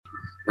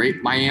right?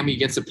 Miami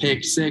gets a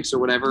pick 6 or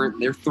whatever.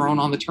 They're thrown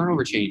on the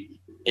turnover chain.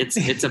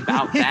 It's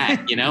about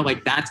that,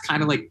 like that's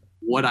kind of like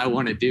what I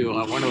want to do.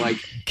 I want to like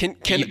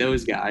be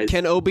those guys.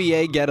 Can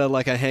OBA get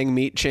a hang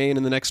meat chain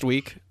in the next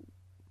week?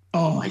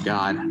 Oh my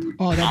God. I'm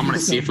going to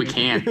see if we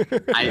can.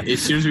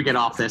 As soon as we get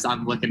off this,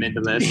 I'm looking into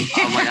this.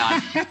 Oh my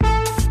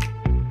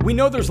God. We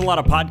know there's a lot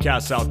of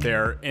podcasts out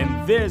there,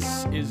 and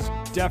this is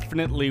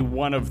definitely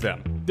one of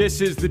them.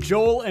 This is the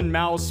Joel and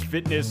Mouse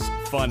Fitness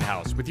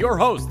Funhouse with your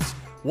hosts,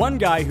 one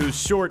guy who's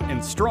short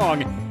and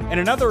strong, and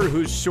another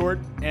who's short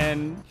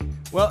and,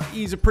 well,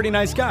 he's a pretty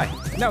nice guy.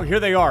 Now, here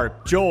they are,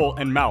 Joel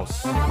and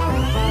Mouse.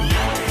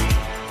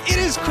 It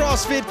is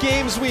CrossFit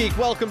Games Week.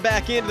 Welcome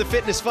back into the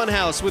Fitness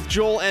Funhouse with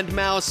Joel and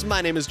Mouse.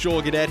 My name is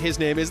Joel Gadet. His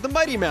name is the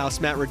Mighty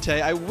Mouse, Matt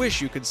Rattay. I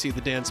wish you could see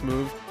the dance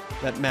move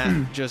that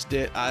Matt just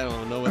did. I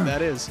don't know what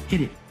that is. Hit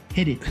it,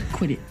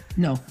 quit it,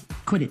 no,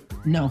 quit it,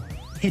 no,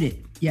 hit it,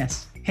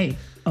 yes, hey,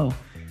 oh.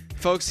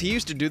 Folks, he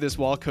used to do this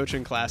while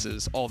coaching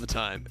classes all the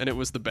time, and it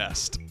was the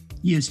best.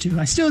 Used to.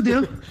 I still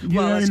do.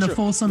 Well, in the true.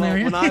 Folsom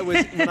area. When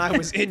I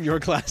was in your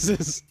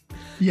classes.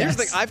 Yes.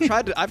 Here's the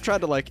thing, I've tried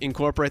to like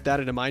incorporate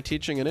that into my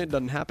teaching, and it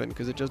doesn't happen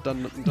because it just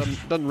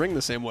doesn't ring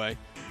the same way.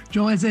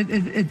 Joel,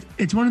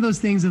 it's one of those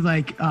things of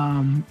like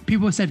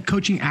people have said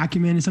coaching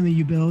acumen is something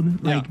you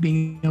build, like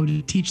being able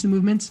to teach the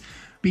movements.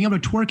 Being able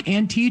to twerk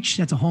and teach,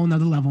 that's a whole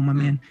nother level, my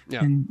man.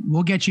 Yeah. And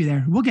we'll get you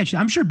there.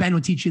 I'm sure Ben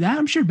will teach you that.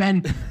 I'm sure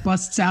Ben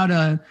busts out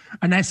a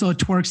nice little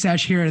twerk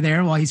sesh here or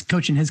there while he's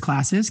coaching his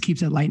classes,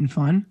 keeps it light and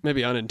fun.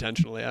 Maybe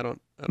unintentionally. I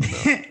don't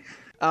know.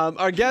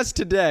 Our guest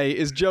today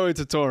is Joey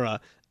Tortora.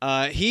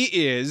 He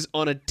is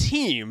on a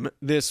team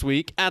this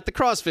week at the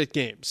CrossFit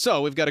Games.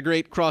 So we've got a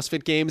great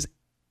CrossFit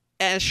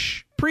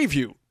Games-esh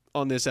preview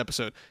on this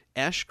episode.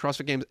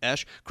 CrossFit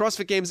Games-esh?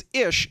 CrossFit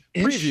Games-ish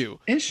preview.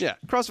 Yeah,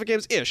 CrossFit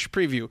Games-ish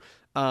preview.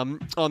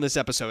 On this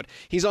episode.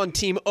 He's on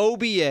Team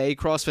OBA,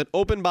 CrossFit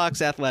Open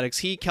Box Athletics.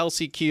 He,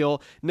 Kelsey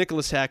Keel,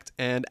 Nicholas Hecht,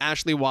 and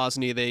Ashley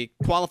Wozni. They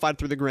qualified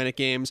through the Granite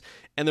Games,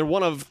 and they're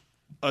one of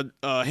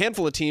a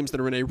handful of teams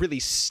that are in a really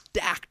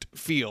stacked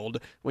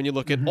field. When you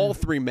look at all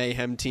three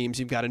Mayhem teams,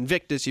 you've got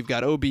Invictus, you've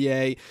got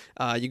OBA,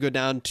 you go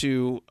down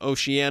to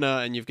Oceania,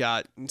 and you've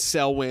got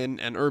Selwyn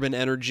and Urban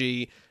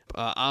Energy,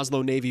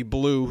 Oslo Navy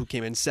Blue, who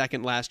came in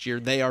second last year.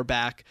 They are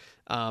back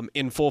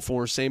in full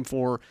force, same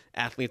 4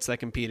 athletes that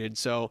competed.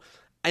 So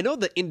I know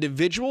the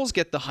individuals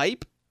get the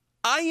hype.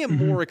 I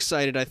am more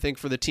excited, I think,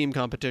 for the team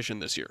competition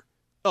this year.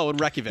 Oh, and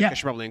Reykjavik. I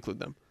should probably include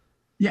them.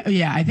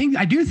 Yeah. I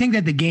do think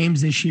that the games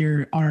this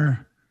year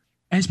are,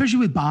 and especially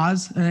with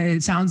Boz,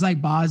 it sounds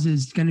like Boz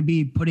is going to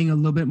be putting a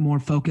little bit more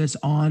focus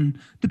on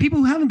the people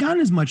who haven't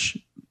gotten as much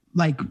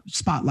like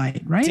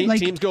spotlight, right?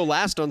 Teams go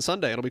last on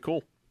Sunday. It'll be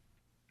cool.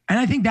 And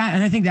I think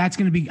that's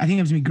going to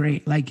be,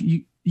 great. Like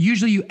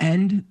usually you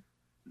end.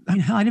 I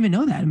mean, hell, I didn't even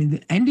know that. I mean,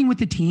 the ending with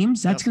the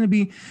teams, that's going to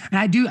be, and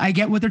I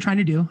get what they're trying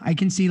to do. I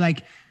can see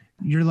like,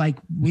 you're like,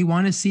 we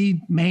want to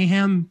see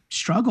Mayhem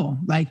struggle.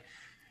 Like,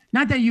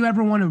 not that you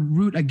ever want to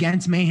root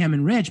against Mayhem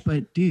and Rich,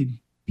 but dude,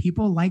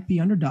 people like the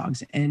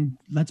underdogs. And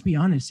let's be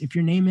honest, if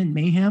you're naming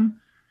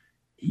Mayhem,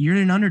 you're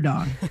an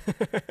underdog.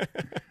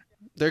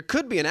 There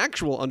could be an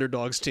actual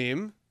underdogs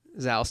team.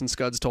 As Allison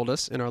Scudds told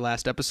us in our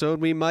last episode,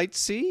 we might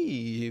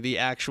see the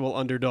actual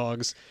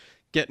underdogs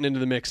getting into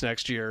the mix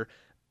next year.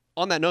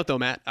 On that note, though,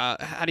 Matt,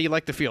 how do you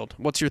like the field?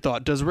 What's your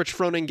thought? Does Rich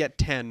Froning get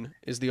 10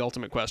 is the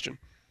ultimate question.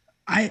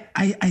 I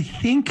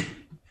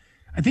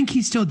think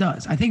he still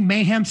does. I think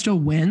Mayhem still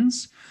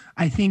wins.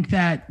 I think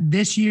that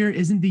this year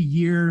isn't the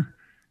year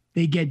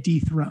they get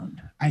dethroned.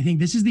 I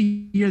think this is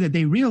the year that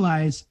they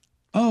realize,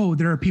 oh,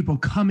 there are people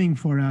coming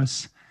for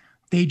us.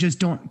 They just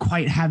don't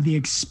quite have the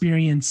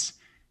experience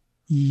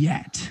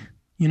yet,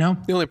 The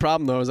only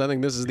problem, though, is I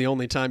think this is the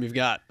only time you've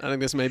got. I think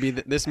this may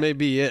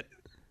be it.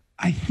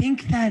 I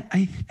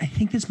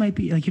think this might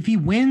be like if he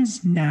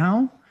wins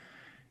now,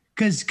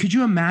 because could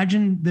you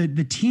imagine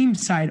the team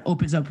side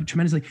opens up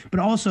tremendously, but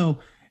also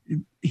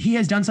he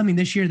has done something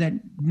this year that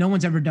no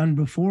one's ever done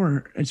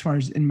before, as far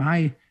as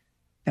that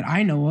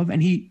I know of,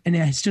 and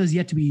it still is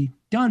yet to be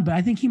done. But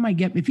I think he might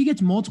if he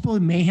gets multiple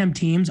Mayhem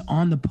teams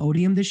on the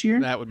podium this year,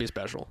 that would be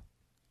special.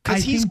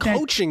 Because he's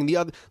coaching the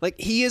other, like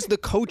he is the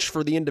coach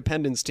for the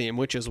Independence team,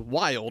 which is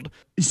wild.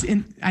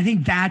 And I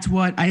think that's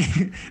what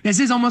this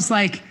is almost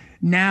like.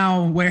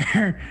 Now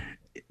where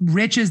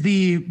Rich is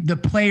the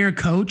player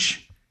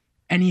coach,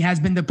 and he has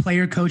been the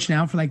player coach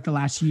now for like the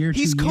last year.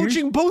 He's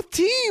coaching both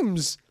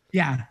teams.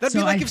 Yeah. That'd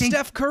be like if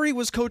Steph Curry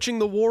was coaching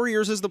the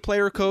Warriors as the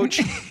player coach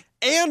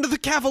and the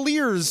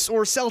Cavaliers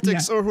or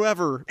Celtics or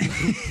whoever.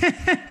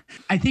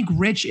 I think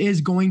Rich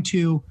is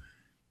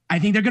I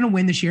think they're going to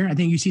win this year. I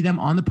think you see them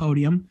on the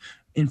podium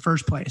in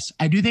first place.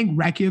 I do think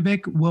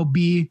Reykjavik will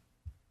be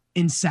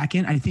in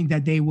second. I think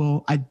that they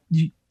will,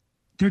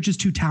 they're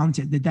just too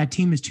talented. That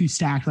team is too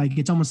stacked. Like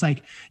it's almost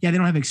like, they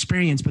don't have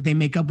experience, but they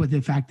make up with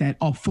the fact that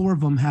all 4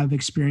 of them have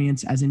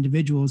experience as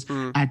individuals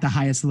at the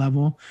highest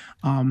level.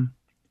 And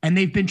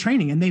they've been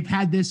training, and they've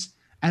had this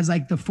as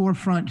like the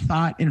forefront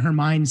thought in her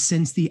mind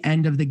since the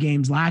end of the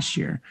games last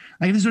year.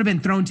 Like if this would have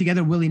been thrown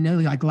together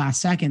willy-nilly like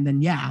last second,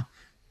 then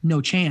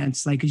no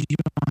chance, like, 'cause you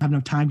don't have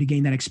enough time to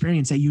gain that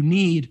experience that you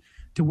need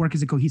to work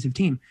as a cohesive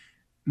team.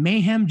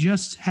 Mayhem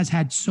just has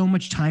had so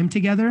much time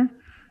together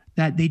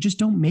that they just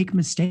don't make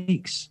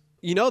mistakes.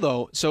 You know,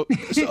 though,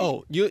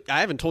 I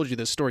haven't told you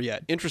this story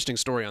yet. Interesting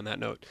story on that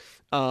note.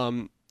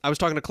 I was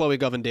talking to Chloe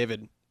Govan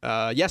David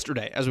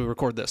yesterday as we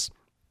record this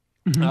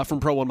from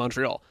Pro One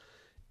Montreal.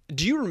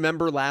 Do you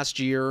remember last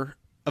year,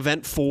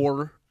 Event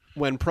 4,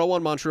 when Pro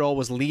One Montreal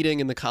was leading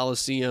in the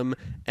Coliseum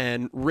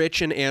and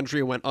Rich and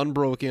Andrea went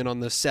unbroken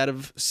on the set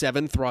of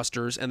 7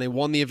 thrusters and they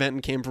won the event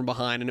and came from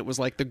behind, and it was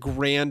like the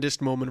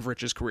grandest moment of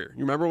Rich's career?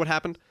 You remember what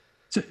happened?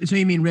 So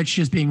you mean Rich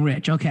just being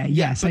Rich? Okay.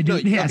 Yes, I do.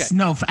 Yes. Okay.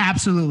 No,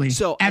 absolutely.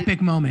 So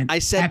epic moment. I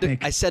said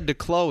to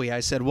Chloe, I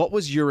said, what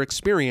was your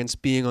experience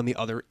being on the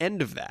other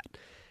end of that?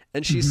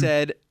 And she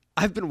said,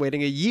 I've been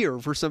waiting a year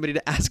for somebody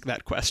to ask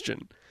that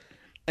question.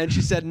 And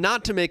she said,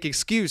 not to make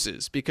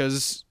excuses,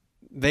 because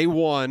they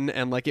won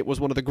and like it was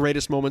one of the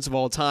greatest moments of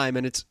all time,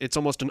 and it's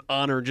almost an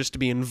honor just to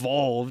be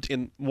involved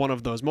in one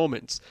of those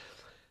moments.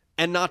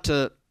 And not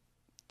to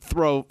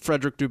throw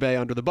Frederick Dubé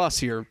under the bus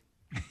here,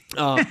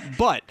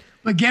 but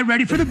get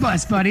ready for the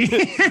bus, buddy.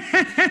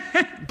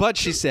 But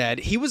she said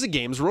he was a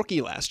Games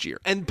rookie last year,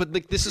 but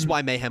like this is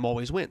why Mayhem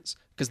always wins,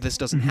 because this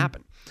doesn't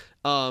happen.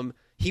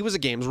 He was a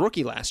Games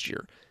rookie last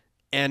year,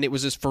 and it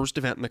was his first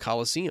event in the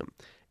Coliseum,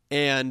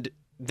 and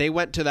they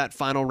went to that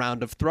final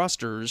round of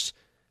thrusters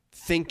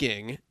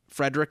thinking,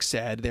 Frederick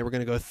said, they were going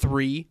to go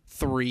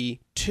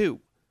 3-3-2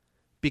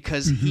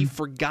 because he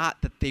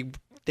forgot that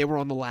they were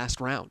on the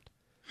last round.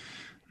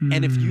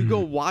 And if you go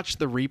watch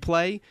the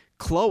replay,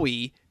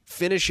 Chloe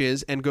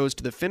finishes and goes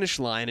to the finish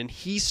line, and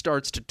he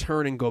starts to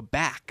turn and go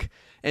back,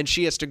 and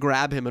she has to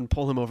grab him and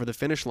pull him over the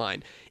finish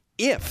line.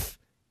 If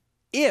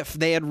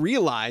they had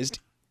realized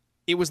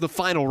it was the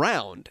final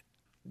round,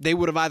 they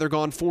would have either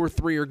gone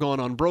 4-3 or gone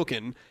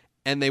unbroken,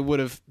 and they would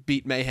have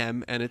beat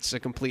Mayhem, and it's a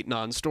complete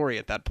non-story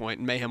at that point.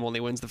 And Mayhem only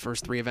wins the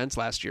first 3 events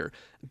last year.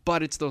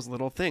 But it's those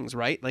little things,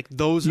 right? Like,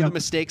 those are the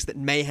mistakes that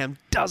Mayhem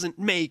doesn't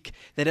make,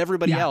 that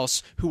everybody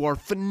else who are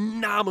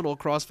phenomenal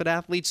CrossFit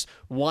athletes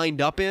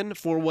wind up in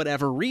for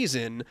whatever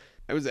reason.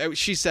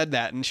 She said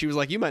that, and she was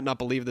like, you might not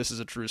believe this is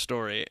a true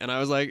story. And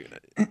I was like,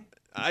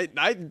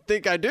 I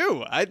think I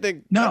do. I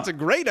think that's a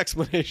great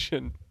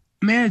explanation.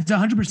 Man, it's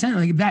 100%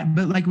 like that.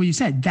 But like what you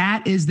said,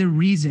 that is the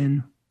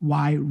reason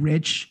why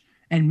Rich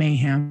and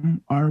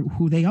Mayhem are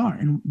who they are.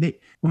 And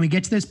when we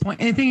get to this point,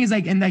 and the thing is,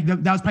 like, and like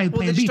that was probably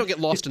plan they B. just don't get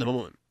lost in the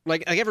moment.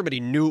 Like everybody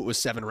knew it was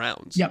 7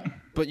 rounds. Yep.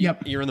 But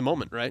you're in the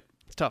moment, right?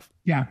 It's tough.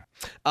 Yeah.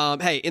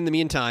 Hey, in the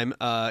meantime,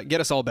 get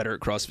us all better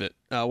at CrossFit.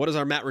 What is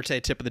our Matt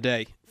Rattay tip of the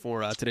day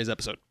for today's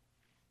episode?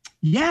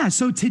 Yeah.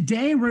 So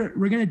today we're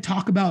going to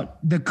talk about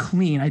the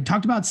clean. I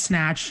talked about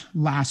snatch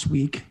last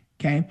week.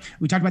 Okay.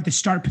 We talked about the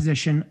start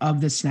position of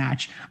the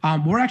snatch.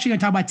 We're actually going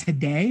to talk about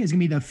today is going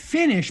to be the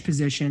finish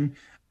position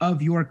of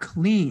your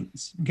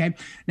cleans. Okay.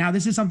 Now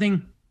this is something,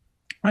 when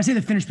I say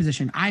the finish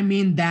position, I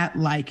mean that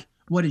like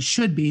what it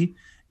should be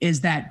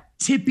is that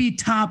tippy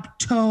top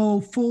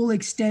toe, full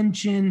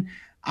extension.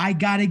 I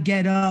got to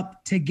get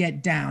up to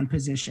get down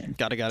position.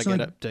 Gotta get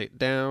up,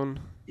 down.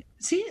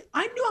 See,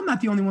 I knew I'm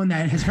not the only one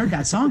that has heard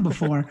that song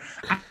before.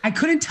 I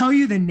couldn't tell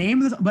you the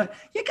name of the, but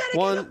you got to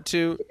 1,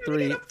 2,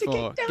 3,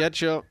 4.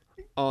 Get you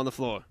on the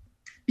floor.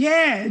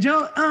 Yeah,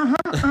 Joe.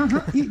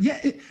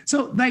 Yeah.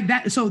 So like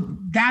that. So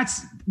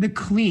that's the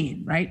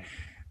clean, right?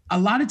 A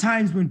lot of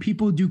times when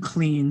people do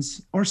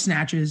cleans or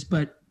snatches,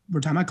 but we're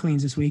talking about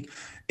cleans this week,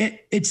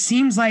 it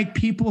seems like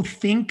people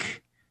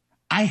think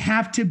I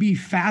have to be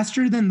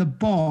faster than the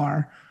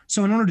bar.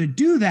 So in order to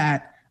do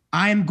that,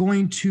 I'm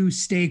going to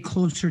stay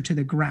closer to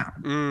the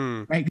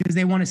ground, right? Because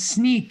they want to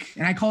sneak,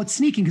 and I call it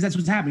sneaking because that's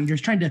what's happening. You're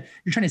trying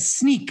to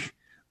sneak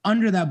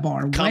under that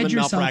bar, common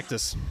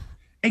malpractice.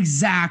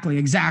 Exactly.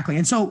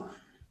 And so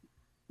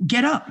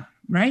get up,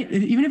 right?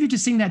 Even if you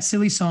just sing that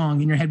silly song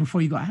in your head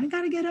before you go, I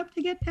got to get up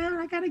to get down.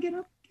 I got to get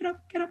up,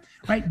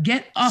 right?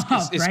 Get up,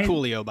 it's right?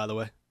 Coolio, by the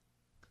way.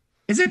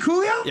 Is it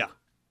Coolio? Yeah.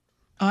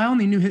 Oh, I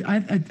only knew his,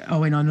 oh,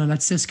 wait, no,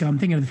 that's Cisco. I'm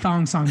thinking of the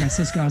thong song by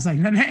Cisco. I was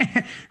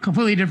like,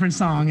 completely different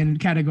song and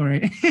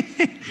category.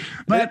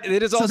 But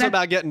it is also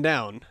about getting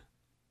down.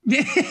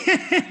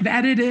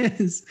 That it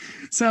is.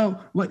 So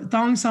what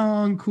thong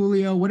song,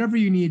 Coolio, whatever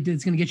you need,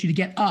 it's going to get you to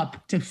get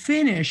up to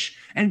finish.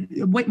 And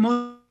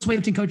most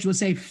weightlifting coaches will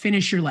say,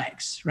 finish your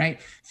legs,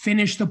 right?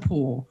 Finish the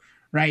pull,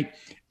 right?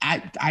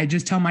 I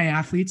just tell my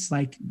athletes,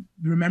 like,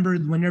 remember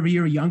whenever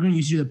you were younger and you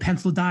used to do the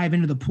pencil dive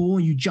into the pool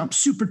and you jump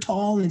super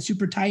tall and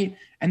super tight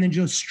and then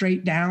just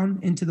straight down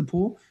into the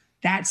pool.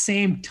 That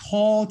same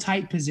tall,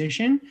 tight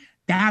position,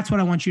 that's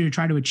what I want you to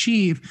try to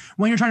achieve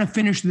when you're trying to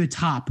finish to the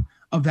top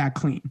of that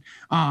clean.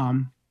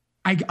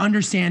 I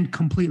understand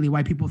completely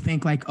why people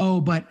think like, oh,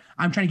 but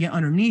I'm trying to get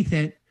underneath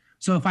it.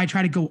 So if I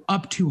try to go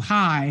up too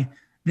high,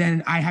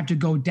 then I have to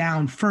go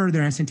down further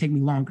and it's going to take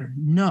me longer.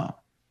 No,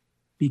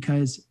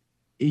 because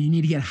you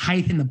need to get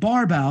height in the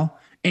barbell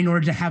in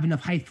order to have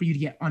enough height for you to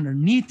get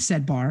underneath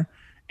said bar.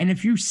 And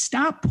if you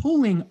stop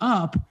pulling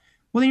up,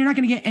 well, then you're not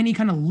going to get any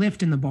kind of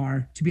lift in the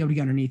bar to be able to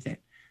get underneath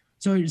it.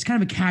 So it's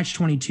kind of a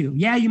catch-22.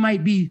 Yeah, you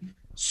might be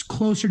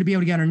closer to be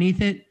able to get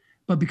underneath it,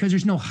 but because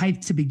there's no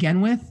height to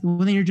begin with, well,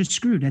 then you're just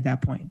screwed at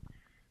that point.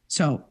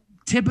 So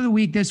tip of the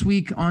week this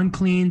week on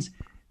cleans,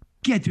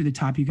 get through the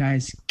top, you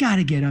guys. Got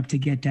to get up to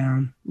get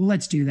down.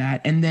 Let's do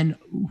that. And then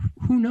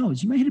who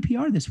knows? You might hit a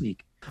PR this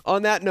week.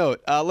 On that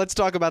note, let's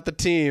talk about the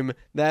team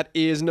that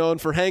is known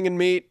for hanging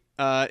meat,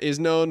 is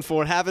known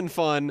for having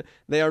fun.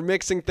 They are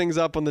mixing things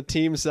up on the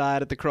team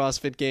side at the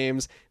CrossFit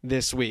Games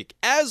this week.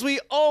 As we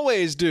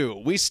always do,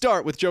 we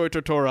start with Joey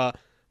Tortora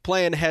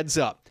playing heads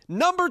up.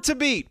 Number to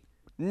beat,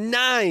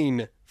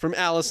 9 from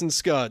Allison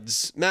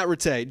Scudds. Matt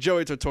Rattay,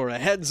 Joey Tortora,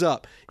 heads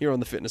up here on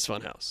the Fitness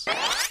Funhouse.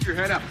 Keep your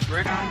head up,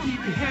 Rick. Keep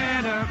your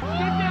head up. Get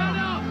down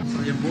up.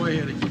 Tell your boy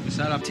here to keep his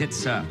head up.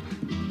 Tits up.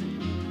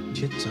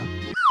 Tits up.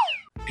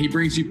 He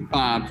brings you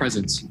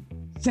presents.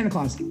 Santa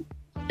Claus.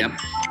 Yep.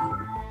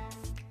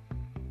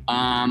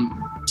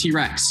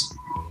 T-Rex.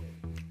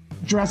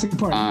 Jurassic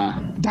Park.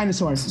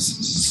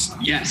 Dinosaurs.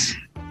 Yes.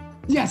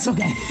 Yes,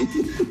 okay.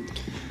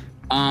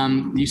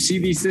 You see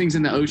these things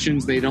in the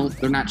oceans. They're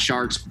not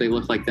sharks, but they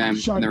look like them.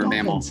 Shark and they're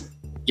dolphins. a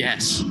mammal.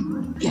 Yes.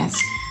 Yes.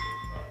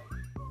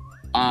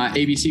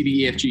 A, B, C,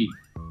 D, E, F, G.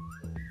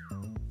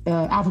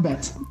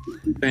 Alphabet.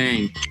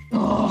 Bang.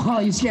 Oh,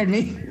 you scared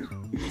me.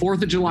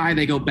 4th of July,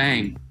 they go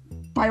bang.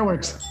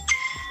 Fireworks.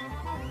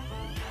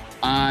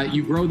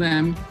 You grow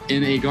them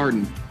in a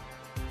garden.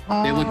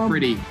 They look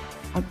pretty.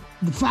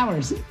 The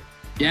flowers.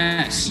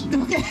 Yes.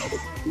 Okay.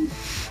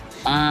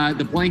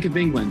 The blank of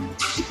England.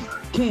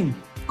 King.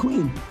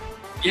 Queen.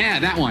 Yeah,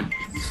 that one.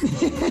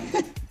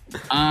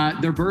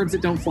 They're birds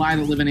that don't fly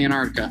that live in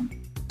Antarctica.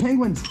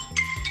 Penguins.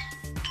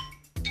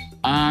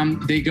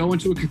 They go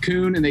into a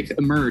cocoon and they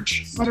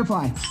emerge.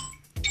 Butterfly.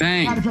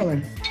 Bang.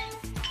 Caterpillar.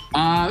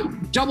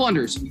 Double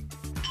unders.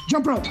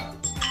 Jump rope.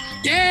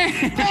 Yeah.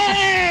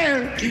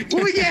 Hey!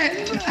 What we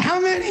get? How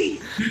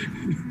many?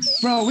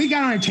 Bro, we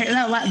got on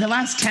the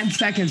last 10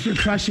 seconds. We're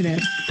crushing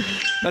it.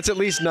 That's at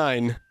least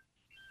 9.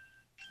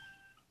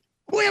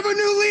 We have a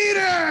new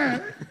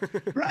leader.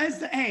 Bro,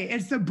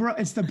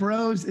 it's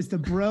the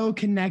bro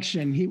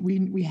connection.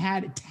 We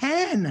had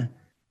 10.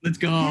 Let's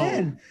go.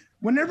 10.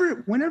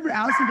 Whenever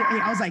Allison did 8,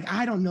 I was like,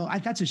 I don't know.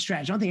 That's a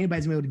stretch. I don't think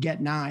anybody's gonna be able to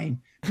get 9.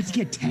 Let's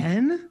get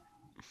 10.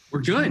 We're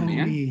good, Joey.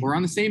 man. We're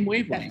on the same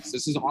wavelengths.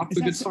 This is off to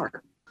a good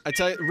start. I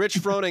tell you, Rich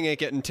Froning ain't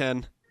getting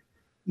 10.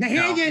 No, he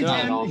ain't getting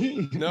 10. no.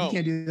 He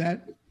can't do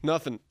that.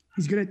 Nothing.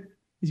 He's good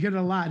at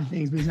a lot of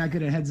things, but he's not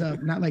good at heads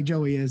up. Not like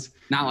Joey is.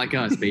 Not like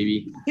us,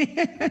 baby.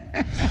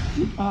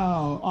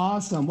 Oh,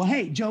 awesome. Well,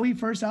 hey, Joey,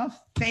 first off,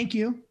 thank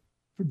you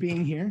for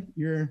being here.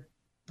 You're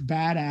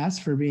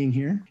badass for being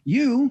here.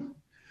 You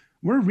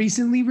were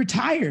recently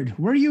retired.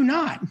 Were you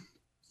not?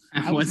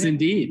 I was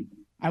indeed.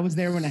 I was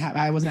there when it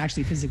happened. I wasn't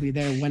actually physically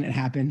there when it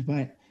happened,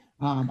 but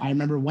I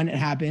remember when it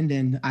happened,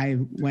 and I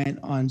went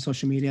on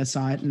social media,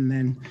 saw it, and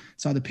then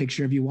saw the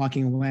picture of you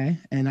walking away,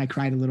 and I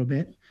cried a little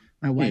bit.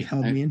 My wife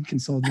held me and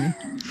consoled me.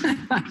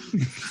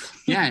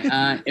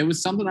 Yeah, it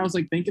was something I was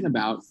like thinking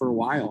about for a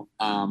while.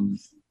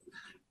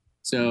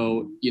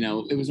 So,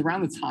 it was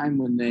around the time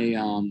when they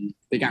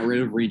got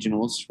rid of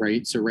regionals,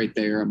 right? So right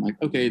there, I'm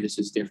like, okay, this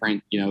is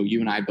different. You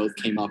and I both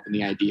came up in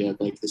the idea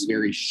of like this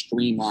very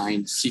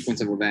streamlined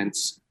sequence of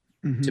events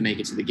to make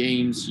it to the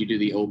games. You do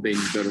the open,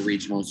 you go to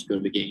regionals, you go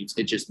to the games.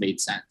 It just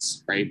made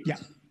sense, right? Yeah.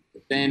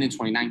 Then in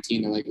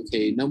 2019, they're like,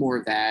 okay, no more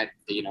of that.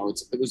 It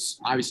was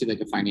obviously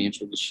like a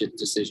financial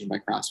decision by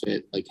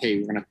CrossFit. Like, hey,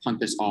 we're going to punt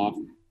this off.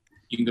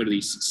 You can go to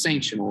these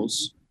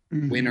sanctionals.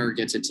 Winner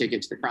gets a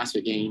ticket to the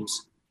CrossFit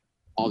Games,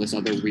 all this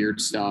other weird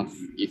stuff.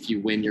 If you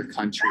win your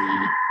country,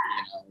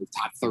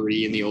 top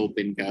 30 in the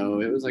open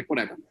go. It was like,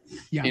 whatever.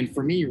 Yeah. And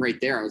for me right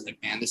there, I was like,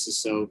 man, this is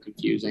so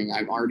confusing.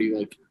 I'm already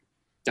like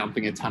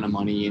dumping a ton of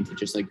money into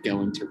just like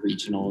going to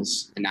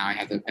regionals. And now I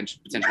have the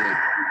potential like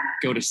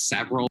go to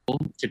several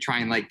to try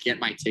and like get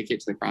my ticket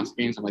to the CrossFit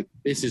Games. I'm like,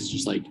 this is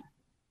just like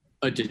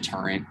a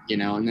deterrent,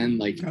 and then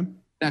like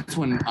that's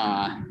when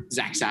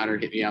Zach Souter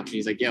hit me up and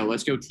he's like, yo,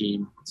 let's go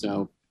team.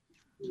 So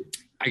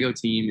I go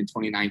team in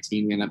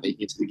 2019. We end up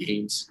making it to the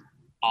games.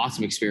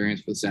 Awesome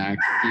experience with Zach.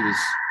 He was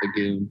a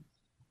goon,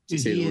 to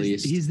say the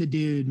least. He's the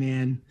dude,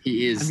 man.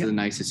 He is the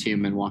nicest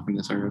human walking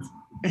this earth.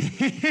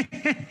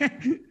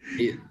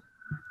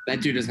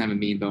 That dude doesn't have a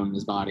mean bone in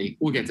his body.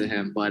 We'll get to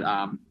him, but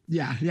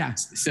yeah.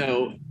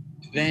 So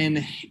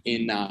then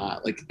in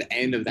like the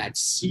end of that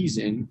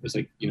season, it was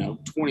like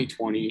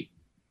 2020.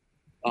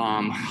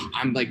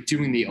 I'm like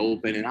doing the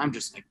open, and I'm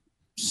just like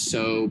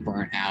so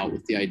burnt out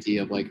with the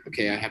idea of like,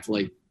 okay, I have to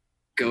like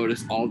go to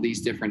all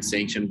these different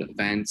sanctioned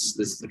events.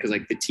 This because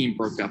like the team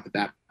broke up at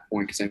that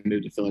point because I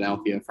moved to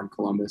Philadelphia from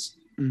Columbus,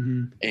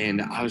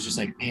 and I was just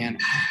like, man,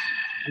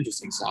 I'm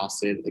just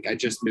exhausted. Like I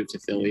just moved to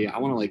Philly. I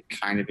want to like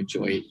kind of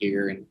enjoy it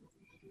here, and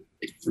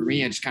for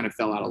me, I just kind of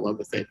fell out of love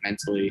with it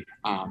mentally.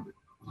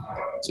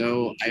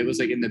 So I was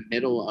like in the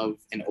middle of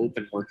an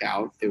open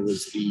workout. It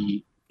was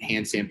the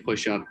handstand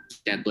push-up,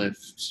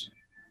 deadlift,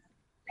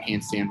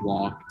 handstand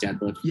walk,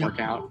 deadlift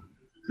workout.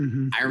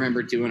 I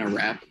remember doing a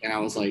rep and I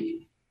was like,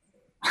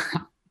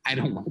 I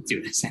don't want to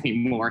do this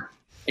anymore.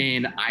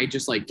 And I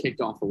just like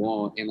kicked off the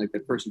wall, and like the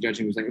person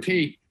judging was like,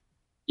 okay,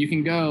 you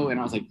can go. And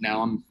I was like,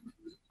 no,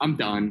 I'm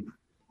done.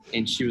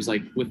 And she was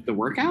like, with the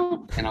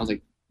workout? And I was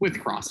like, with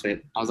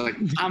CrossFit. I was like,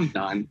 I'm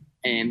done.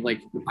 And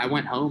like, I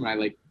went home and I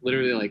like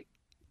literally like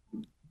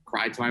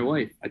cried to my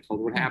wife. I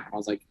told her what happened. I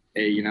was like,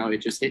 hey, you know, it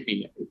just hit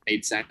me. It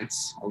made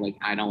sense. I was like,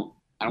 I don't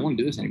want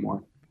to do this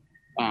anymore.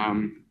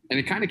 And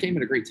it kind of came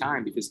at a great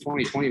time because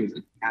 2020 was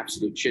an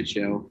absolute shit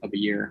show of a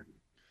year.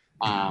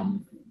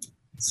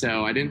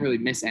 So I didn't really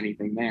miss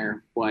anything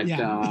there, but,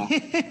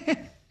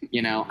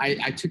 you know,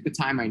 I took the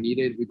time I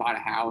needed. We bought a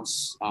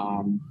house,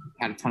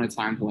 had a ton of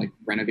time to like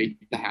renovate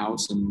the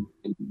house and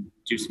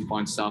do some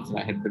fun stuff that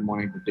I had been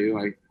wanting to do.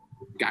 I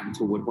got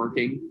into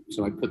woodworking.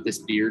 So I put this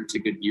beard to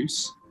good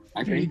use.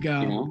 I think, you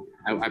know,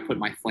 I put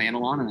my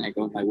flannel on and I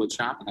go to my wood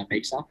shop and I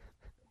make stuff.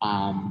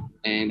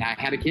 And I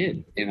had a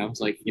kid and I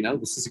was like, you know,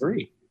 this is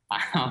great.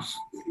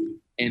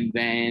 And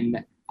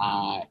then,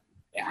 I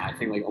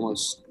think like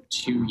almost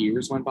 2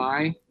 years went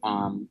by.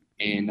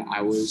 And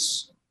I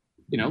was,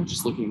 you know,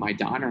 just looking at my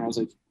daughter and I was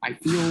like, I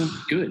feel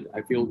good.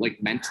 I feel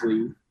like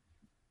mentally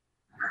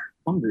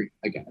hungry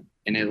again.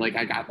 And it like,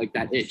 I got like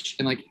that itch.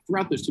 And like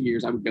throughout those 2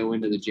 years, I would go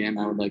into the gym.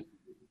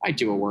 I'd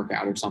do a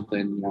workout or something,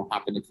 you know,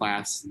 hop into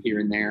class here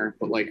and there.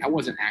 But like, I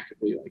wasn't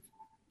actively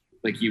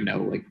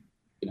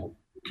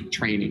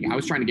training. I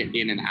was trying to get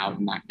in and out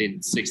and not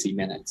in 60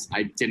 minutes.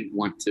 I didn't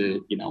want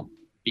to, you know,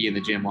 be in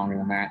the gym longer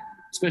than that,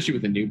 especially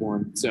with a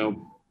newborn. So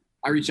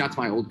I reached out to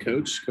my old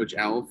coach, Coach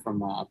L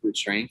from Brute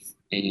Strength.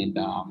 And,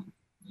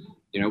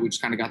 you know, we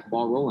just kind of got the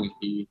ball rolling.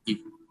 He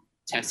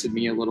tested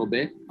me a little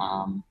bit.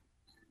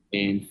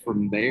 And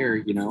from there,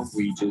 you know,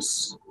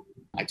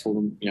 I told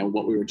him, you know,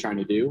 what we were trying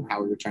to do,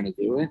 how we were trying to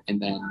do it.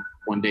 And then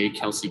one day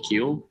Kelsey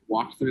Keel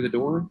walked through the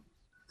door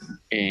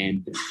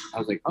and I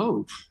was like,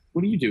 oh,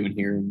 what are you doing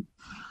here? And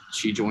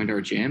she joined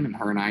our gym and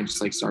her and I just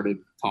like started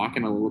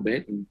talking a little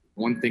bit and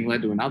one thing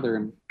led to another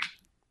and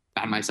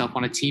found myself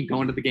on a team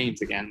going to the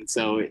games again.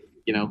 So,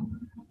 you know,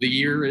 the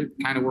year, it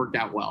kind of worked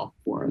out well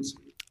for us.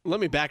 Let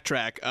me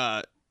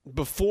backtrack.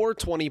 Before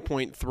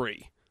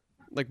 20.3,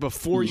 like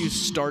before you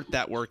start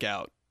that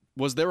workout,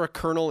 was there a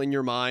kernel in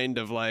your mind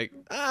of like,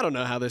 I don't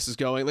know how this is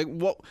going? Like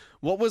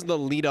what was the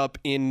lead up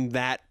in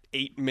that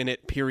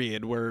 8-minute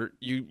period where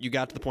you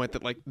got to the point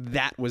that like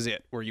that was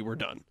it, where you were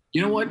done?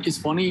 You know what is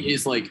funny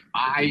is like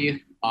I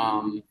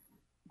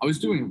was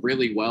doing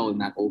really well in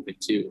that open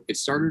too. It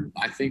started,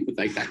 I think, with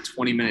like that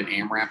 20-minute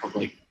AMRAP of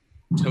like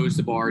toes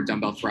to bar,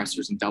 dumbbell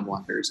thrusters, and double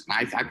unders.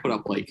 And I put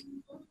up like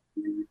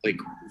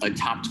a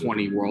top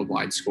 20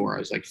 worldwide score. I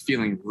was like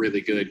feeling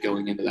really good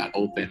going into that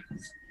open.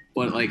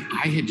 But like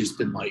I had just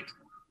been like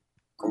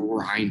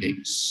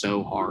grinding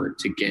so hard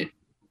to get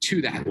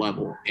to that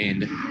level.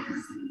 And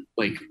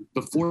like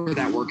before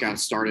that workout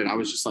started, I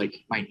was just like,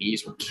 my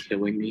knees were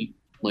killing me.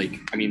 Like,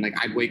 I mean, like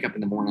I'd wake up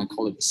in the morning, I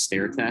called it the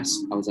stair test.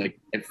 I was like,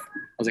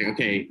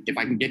 okay, if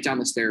I can get down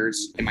the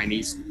stairs and my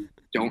knees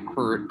don't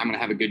hurt, I'm going to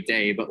have a good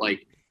day. But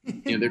like,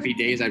 you know, there'd be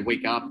days I'd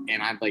wake up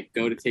and I'd like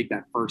go to take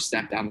that first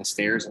step down the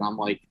stairs. And I'm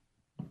like,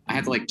 I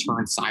had to like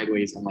turn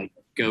sideways and like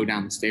go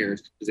down the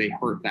stairs because they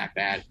hurt that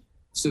bad.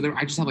 So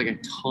I just have like a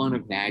ton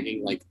of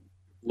nagging, like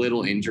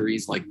little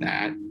injuries like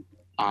that.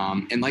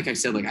 And like I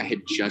said, like I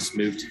had just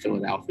moved to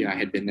Philadelphia. I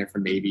had been there for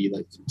maybe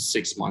like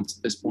 6 months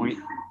at this point,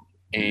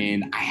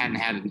 and I hadn't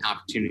had an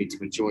opportunity to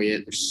enjoy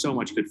it. There's so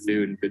much good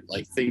food and good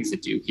like things to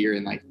do here.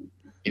 And like,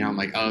 you know, I'm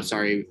like, oh,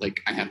 sorry, like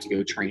I have to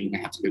go train. I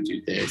have to go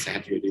do this. I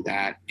have to go do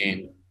that.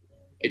 And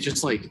it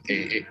just like,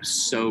 it was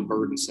so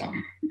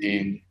burdensome.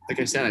 And like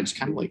I said, I just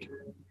kind of like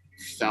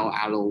fell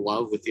out of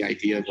love with the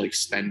idea of like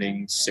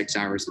spending 6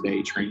 hours a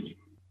day training.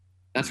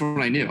 That's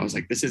when I knew. I was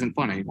like, this isn't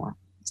fun anymore.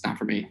 It's not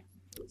for me.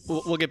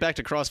 We'll get back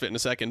to CrossFit in a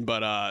second,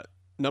 but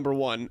number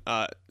one,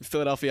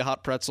 Philadelphia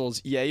hot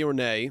pretzels, yay or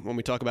nay when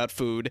we talk about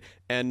food.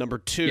 And number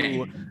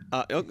two,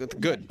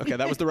 good. Okay,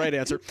 that was the right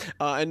answer.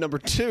 And number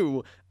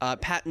two,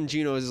 Pat and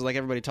Gino's is like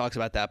everybody talks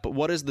about that. But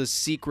what is the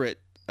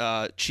secret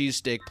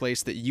cheesesteak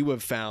place that you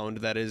have found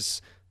that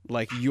is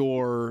like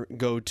your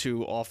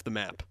go-to off the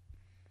map?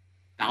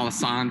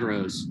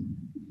 Alessandro's.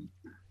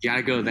 You got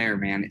to go there,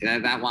 man.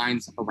 That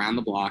line's around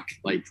the block.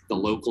 Like the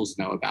locals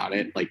know about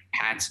it. Like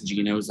Pat's,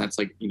 Gino's, that's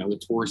like, you know, the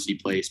touristy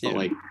place. But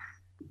like,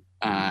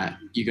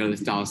 you go to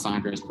this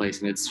Alessandro's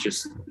place and it's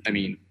just, I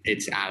mean,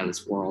 it's out of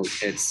this world.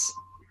 It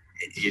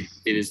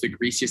is the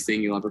greasiest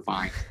thing you'll ever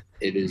find.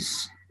 It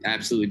is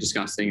absolutely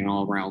disgusting in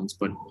all realms,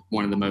 but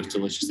one of the most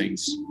delicious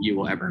things you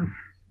will ever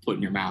put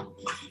in your mouth.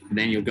 And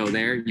then you'll go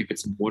there, you get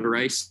some water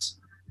ice,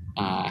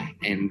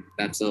 and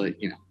that's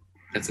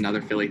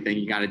another Philly thing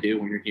you got to do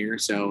when you're here.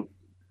 So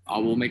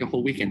we'll make a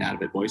whole weekend out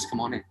of it, boys. Come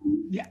on in.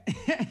 Yeah.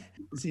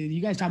 See,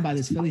 you guys talking about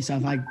this Philly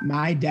stuff. Like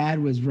my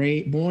dad was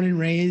born and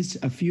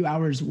raised a few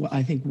hours,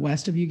 I think,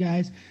 west of you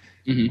guys,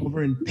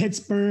 over in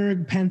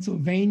Pittsburgh,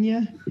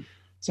 Pennsylvania.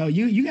 So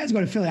you guys go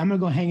to Philly. I'm going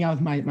to go hang out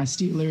with my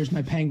Steelers,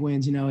 my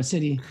Penguins, you know, a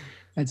city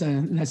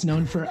that's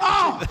known for.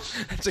 Oh,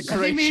 that's a great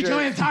I think me and shirt.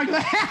 Joey have talked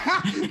about.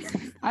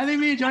 I think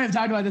me and Joey have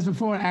talked about this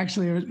before.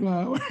 Actually,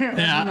 I'm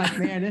like,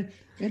 man,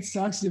 it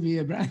sucks to be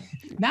a Browns.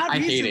 Not I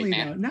recently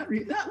hate it, though. Not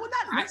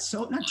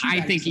too I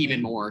bad think recently.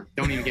 even more.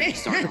 Don't even get me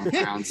started on the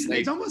Browns.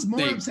 It's almost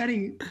more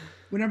upsetting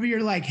whenever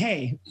you're like,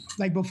 hey,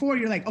 like before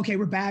you're like, okay,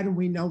 we're bad and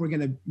we know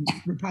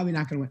we're probably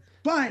not gonna win.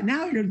 But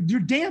now you're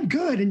damn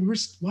good and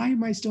why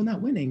am I still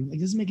not winning? Like,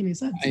 it doesn't make any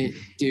sense.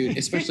 Dude,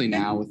 especially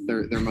now with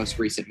their most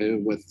recent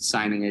move with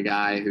signing a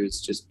guy who's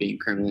just being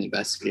criminally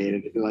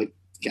investigated. Like,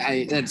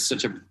 that's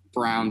such a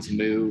Browns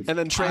move. And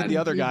then trade the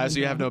other guy so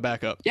you have no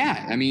backup.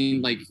 Yeah, I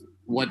mean, like,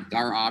 what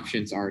our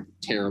options are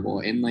terrible.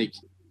 And like,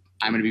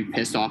 I'm gonna be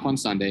pissed off on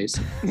Sundays,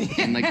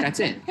 and like that's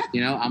it.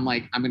 You know, I'm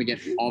gonna get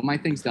all my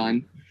things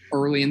done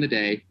early in the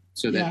day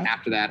so that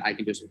after that I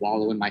can just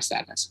wallow in my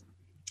sadness.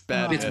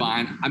 It's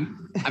fine.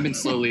 I've been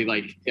slowly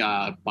like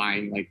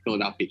buying like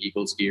Philadelphia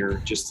Eagles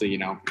gear just to, you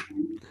know.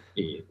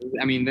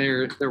 I mean,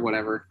 they're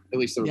whatever. At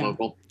least they're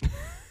local.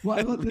 Well,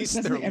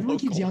 everyone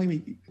keeps yelling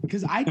at me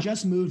because I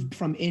just moved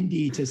from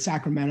Indy to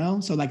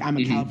Sacramento, so like I'm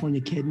a California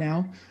kid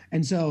now,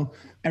 and so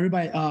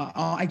everybody,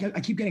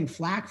 I keep getting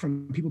flack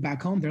from people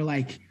back home. They're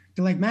like,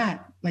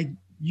 Matt, like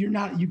you're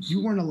not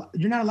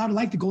allowed to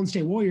like the Golden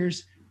State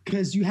Warriors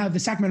because you have the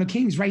Sacramento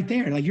Kings right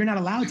there. Like you're not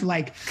allowed to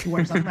like the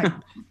Warriors. I'm like,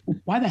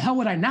 why the hell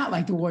would I not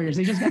like the Warriors?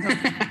 They just got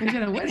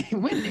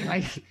winning.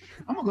 Like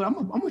I'm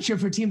gonna cheer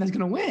for a team that's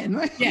gonna win.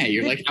 Yeah,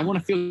 you're like, I want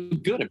to feel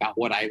good about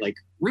what I like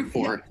root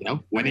for. You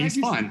know, winning's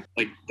fun.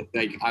 Like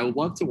I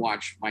love to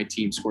watch my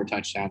team score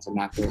touchdowns and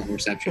not throw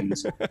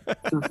interceptions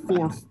for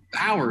 4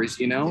 hours.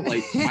 You know,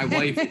 like my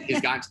wife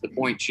has gotten to the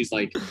point. She's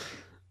like,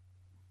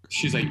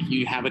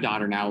 you have a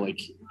daughter now.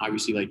 Like,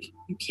 obviously, like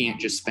you can't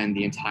just spend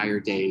the entire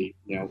day,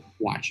 you know,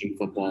 watching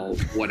football,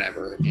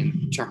 whatever.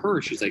 And to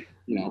her, she's like,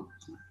 you know,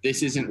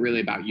 this isn't really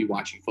about you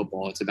watching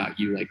football. It's about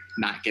you like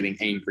not getting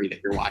angry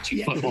that you're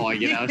watching football,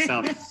 you know?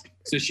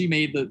 So she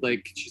made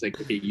she's like,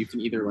 okay, you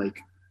can either like,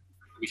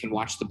 we can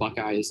watch the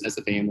Buckeyes as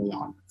a family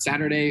on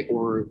Saturday,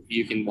 or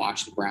you can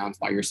watch the Browns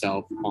by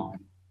yourself on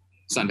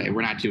Sunday.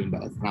 We're not doing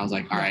both. And I was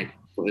like, all right,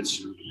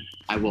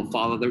 I will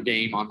follow their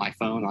game on my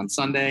phone on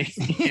Sunday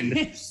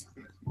and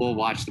we'll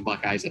watch the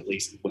Buckeyes at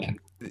least win.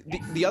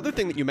 The other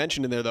thing that you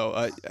mentioned in there,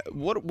 though,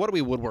 what are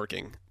we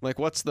woodworking? Like,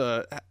 what's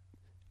the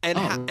and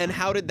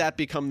how did that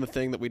become the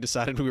thing that we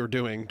decided we were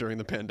doing during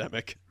the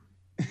pandemic?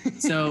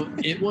 So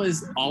it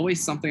was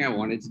always something I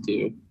wanted to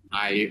do.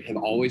 I have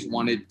always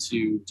wanted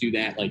to do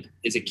that. Like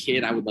as a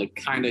kid, I would like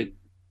kind of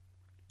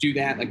do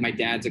that. Like my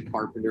dad's a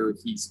carpenter.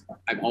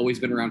 I've always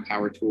been around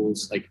power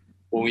tools. Like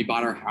when we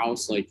bought our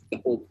house, like the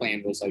whole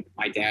plan was like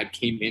my dad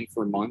came in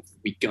for a month.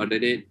 We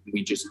gutted it.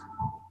 We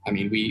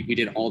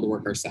did all the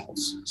work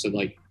ourselves. So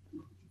like,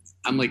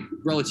 I'm like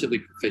relatively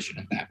proficient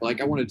at that, but like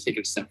I wanted to take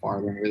it a step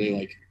farther and really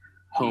like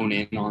hone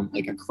in on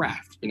like a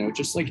craft, you know,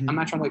 just like, I'm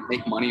not trying to like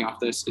make money off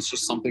this. It's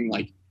just something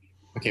like,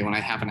 okay, when I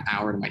have an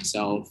hour to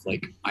myself,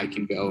 like I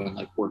can go and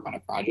like work on a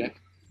project.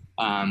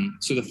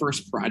 So the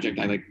first project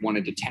I like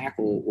wanted to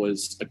tackle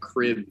was a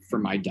crib for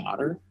my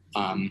daughter.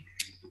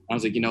 I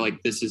was like, you know,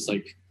 like this is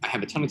like, I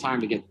have a ton of time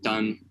to get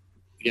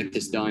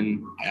this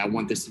done. I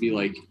want this to be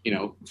like, you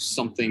know,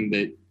 something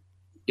that,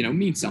 you know,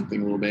 means something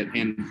a little bit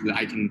and that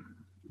I can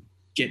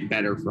get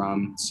better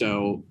from.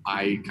 So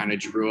I kind of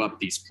drew up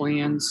these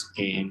plans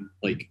and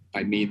like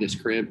I made this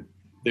crib.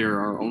 There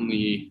are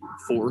only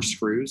 4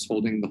 screws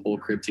holding the whole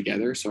crib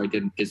together. So I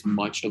did as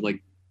much of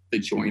like the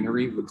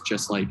joinery with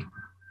just like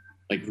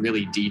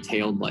really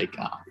detailed like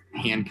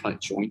hand cut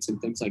joints and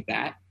things like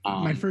that.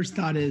 My first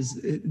thought is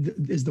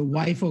the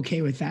wife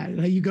okay with that?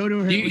 Like you go to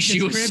her.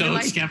 She was so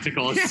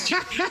skeptical.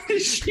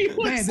 She was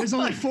man, there's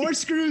only 4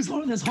 screws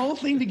holding this whole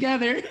thing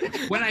together.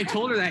 When I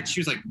told her that,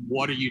 she was like,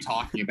 "What are you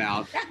talking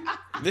about?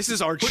 This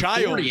is our Put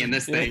child 40 in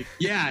this thing."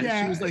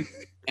 Yeah. She was like,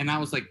 and I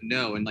was like,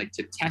 "No." And like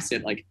to test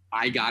it, like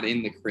I got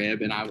in the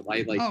crib and I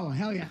like, oh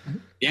hell yeah.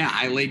 Yeah,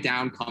 I laid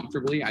down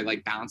comfortably. I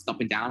like bounced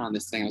up and down on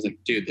this thing. I was like,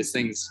 "Dude, this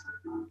thing's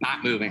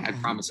not moving. I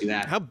promise you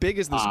that." How big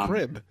is this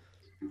crib?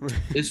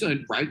 It's a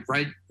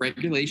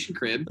regulation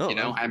crib, you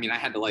know. I mean, I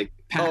had to like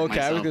pat okay.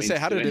 myself I was gonna say,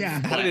 how did it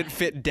it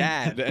fit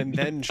dad and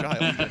then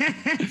child?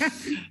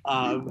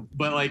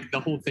 But like the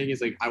whole thing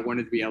is like I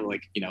wanted to be able to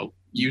like, you know,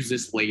 use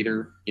this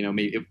later, you know,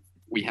 maybe if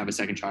we have a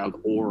second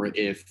child, or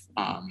if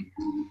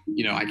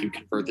you know, I can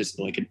convert this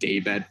to like a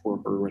day bed for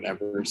her or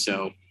whatever.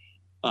 So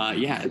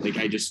yeah, like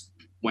I just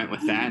went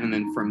with that, and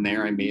then from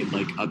there I made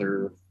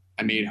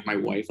my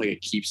wife like a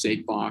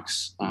keepsake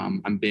box.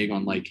 I'm big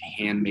on like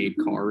handmade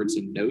cards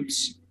and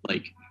notes.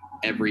 Like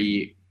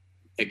every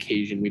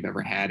occasion we've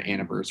ever had,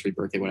 anniversary,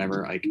 birthday,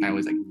 whatever, like I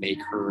always like make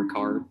her a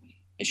card,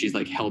 and she's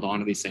like held on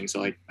to these things. So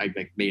like I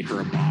like made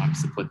her a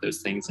box to put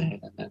those things in,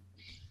 and then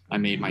I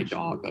made my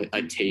dog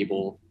a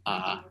table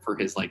for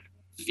his like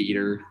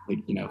feeder, like,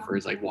 you know, for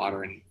his like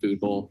water and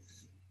food bowl.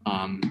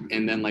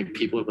 And then like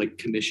people have like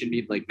commissioned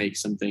me to like make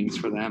some things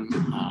for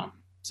them.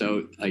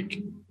 So like,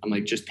 I'm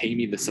like, just pay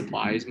me the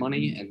supplies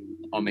money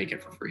and I'll make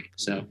it for free.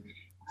 So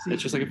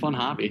it's just like a fun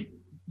hobby.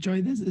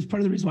 Joey, this is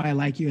part of the reason why I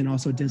like you and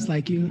also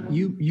dislike you.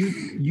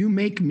 You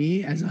make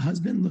me as a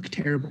husband look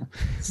terrible.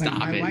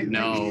 Stop it.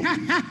 No.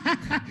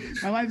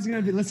 My wife's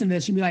gonna be listening to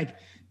this. She'll be like,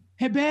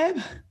 "Hey, babe,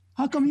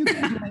 how come you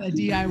can't do all that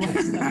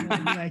DIY stuff?" And I'll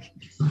be like,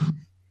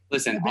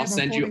 listen, babe, I'll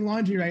send you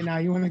laundry right now.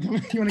 You want to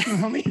come? You want to come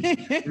help me?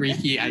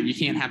 Yeah, you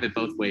can't have it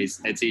both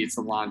ways. It's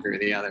the longer or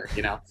the other,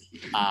 you know.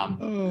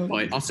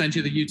 But I'll send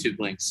you the YouTube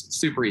links.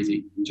 Super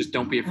easy. Just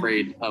don't be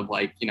afraid of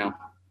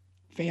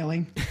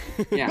Failing.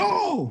 Yeah.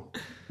 Oh,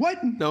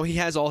 what? No, he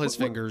has all his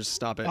fingers.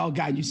 Stop it. Oh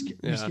God, you scared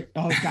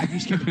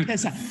the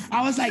piss out.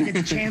 I was like,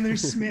 it's Chandler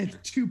Smith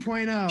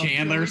 2.0.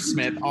 Chandler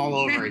Smith all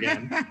over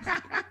again.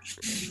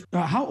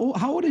 How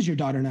old is your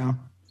daughter now?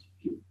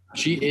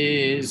 She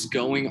is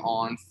going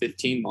on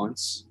 15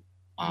 months.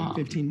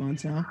 15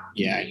 months now.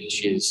 Yeah,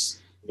 she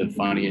is the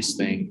funniest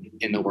thing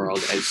in the world.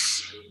 It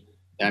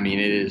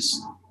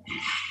is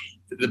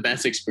the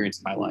best experience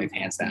of my life,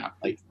 hands down.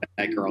 Like,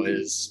 that girl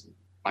is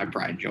my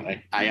pride and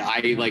joy.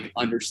 I like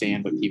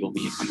understand what people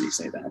mean when they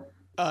say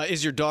that.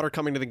 Is your daughter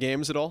coming to the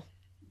games at all?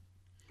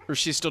 Or is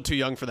she still too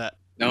young for that?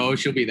 No,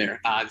 she'll be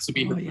there. This will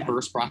be her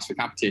first CrossFit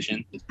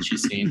competition that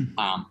she's seen.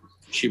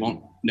 She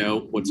won't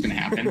know what's going to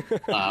happen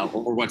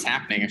or what's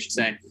happening, I should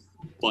say.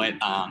 But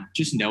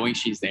just knowing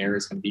she's there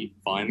is going to be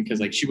fun because,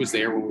 like, she was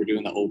there when we were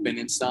doing the open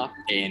and stuff.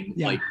 And,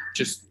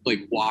 just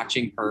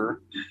watching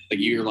her,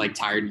 like, you're, like,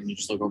 tired and you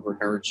just look over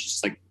at her and she's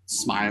just, like,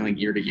 smiling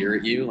ear to ear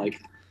at you,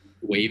 like,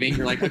 waving.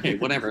 You're like, okay,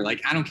 whatever.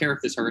 Like, I don't care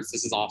if this hurts.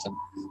 This is awesome.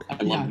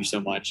 I love you so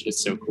much.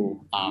 It's so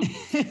cool.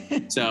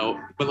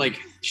 But, like,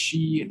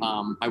 she,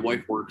 my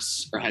wife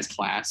works or has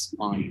class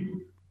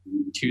on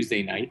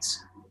Tuesday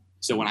nights.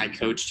 So when I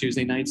coach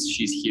Tuesday nights,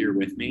 she's here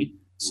with me.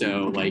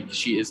 So like,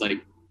 she is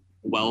like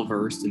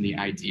well-versed in the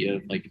idea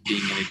of like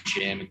being in a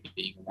gym and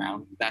being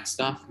around that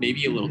stuff.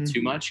 Maybe a little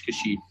too much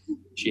because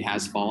she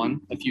has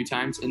fallen a few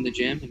times in the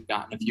gym and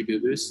gotten a few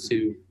boo-boos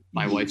to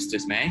my wife's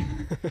dismay.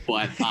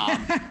 But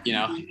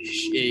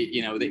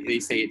they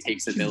say it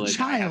takes a village.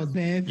 Child,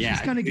 babe. Yeah,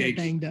 she's gonna get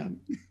banged up.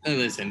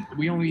 Listen,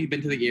 we only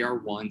been to the ER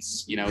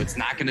once. It's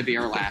not going to be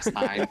our last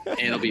time.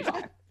 It'll be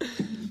fine.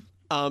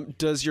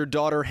 Does your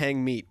daughter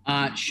hang meat?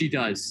 She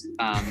does.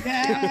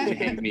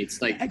 Hang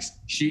meats. Like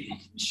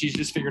she's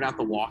just figured out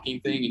the walking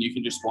thing, and you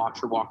can just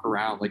watch her walk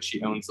around like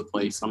she owns the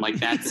place. And I'm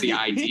like, that's the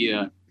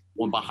idea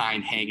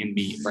behind hanging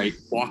meat, right?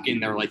 Walk in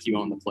there like you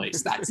own the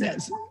place. That's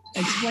it.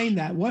 Explain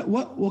that. What?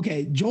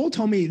 Okay, Joel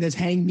told me this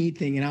hang meat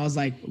thing, and I was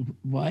like,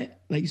 what?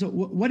 Like, so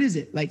what is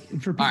it? Like,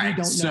 for people who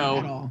don't know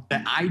at all.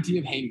 The idea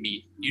of hang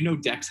meat,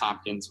 Dex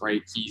Hopkins,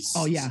 right? He's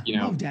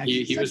love Dex.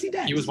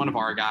 He was one of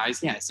our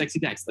guys. Yeah, Sexy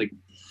Dex. Like,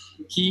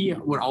 he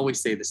would always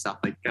say this stuff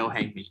like, go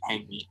hang me.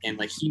 And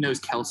like, he knows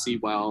Kelsey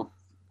well.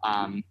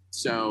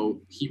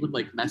 So he would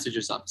like message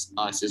us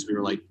as we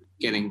were like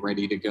getting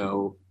ready to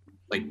go,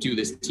 like do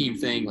this team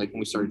thing. Like when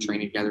we started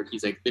training together,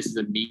 he's like, this is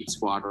a meat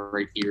squad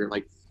right here.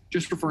 Like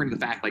just referring to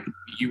the fact, like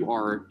you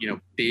are,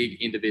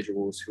 big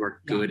individuals who are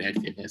good at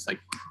fitness. Like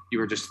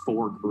you are just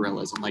 4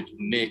 gorillas. And like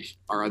Nick,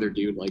 our other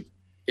dude, like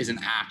is an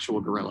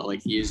actual gorilla.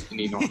 Like he is an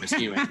enormous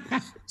human.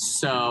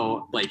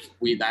 So like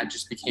that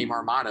just became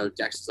our motto.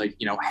 Dex is like,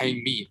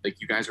 hang meat. Like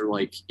you guys are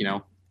like,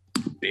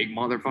 big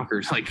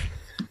motherfuckers. Like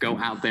go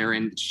out there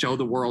and show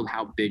the world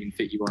how big and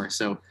fit you are.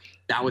 So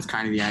that was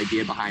kind of the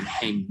idea behind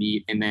hang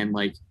meat. And then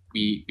like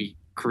we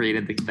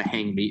created the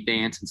hang meat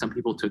dance, and some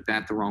people took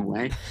that the wrong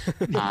way.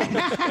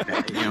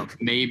 That's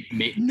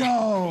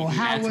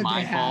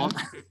my fault.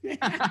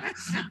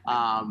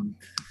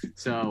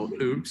 So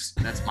oops,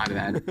 that's my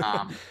bad.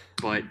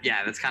 But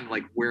yeah, that's kind of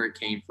like where it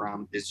came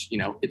from. Is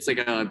it's like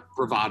a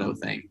bravado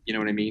thing. You know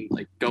what I mean?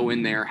 Like go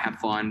in there, have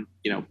fun.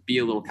 Be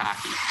a little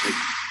cocky. Like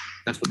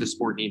that's what the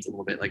sport needs a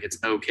little bit. Like it's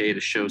okay to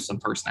show some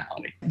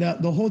personality.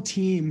 The whole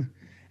team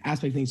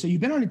aspect thing. So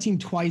you've been on a team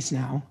twice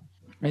now.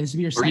 Right, this will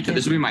be your second.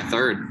 This will be my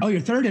third. Oh, your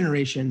third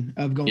iteration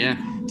of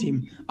going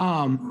team.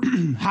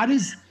 How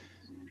does,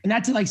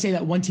 not to like say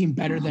that one team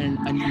better than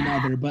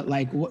another, but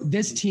like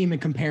this team in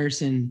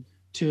comparison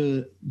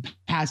to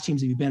past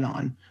teams that you've been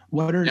on,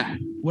 what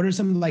are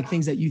some like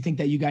things that you think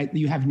that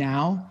you have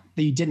now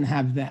that you didn't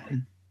have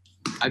then?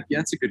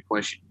 That's a good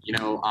question.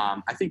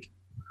 I think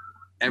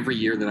every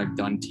year that I've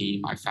done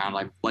team, I found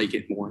I like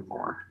it more and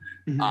more.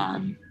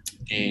 Mm-hmm.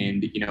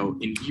 And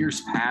in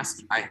years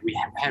past, we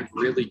have had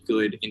really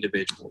good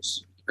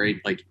individuals, right?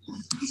 Like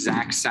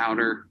Zach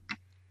Souter,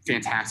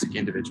 fantastic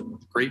individual,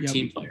 great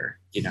team player,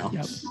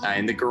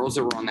 and the girls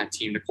that were on that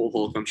team, Nicole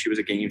Holcomb, she was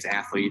a games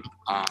athlete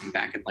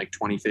back in like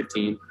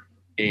 2015,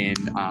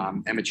 and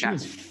Emma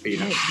Chapman,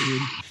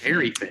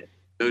 very fit.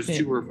 Those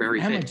two were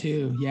very Emma fit.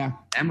 Too, yeah.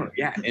 Emma,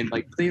 yeah, and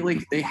like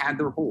they had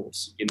their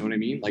holes, you know what I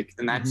mean? Like,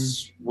 and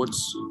that's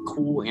what's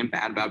cool and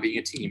bad about being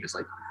a team is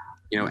like,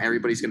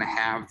 everybody's going to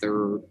have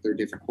their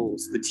different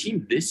holes. The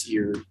team this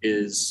year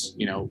is,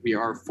 we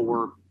are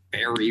 4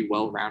 very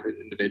well-rounded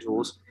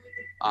individuals.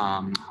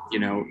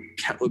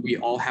 We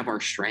all have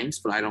our strengths,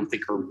 but I don't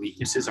think our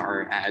weaknesses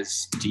are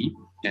as deep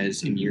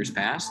as in years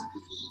past.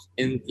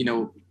 And,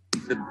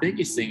 the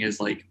biggest thing is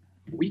like,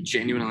 we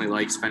genuinely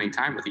like spending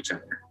time with each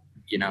other.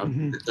 you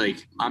know,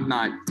 like I'm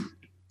not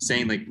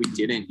saying like we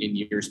didn't in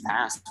years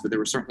past, but there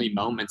were certainly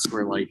moments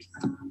where like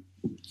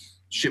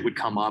shit would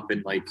come up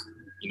and like,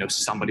 you know,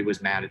 somebody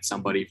was mad at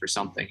somebody for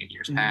something in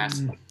years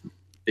past. Like,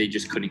 they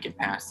just couldn't get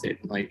past it.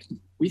 Like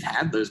we've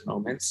had those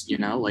moments, you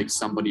know, like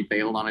somebody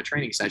bailed on a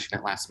training session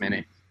at last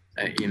minute,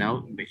 you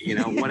know,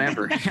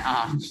 whatever.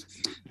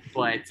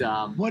 But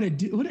what a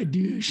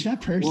douche, that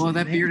person. Well,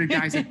 that bearded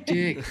guy's a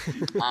dick.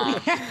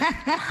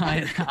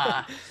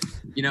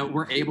 You know,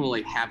 we're able to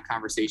like have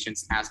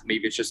conversations as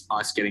maybe it's just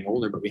us getting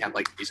older, but we have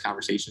like these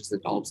conversations that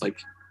adults, like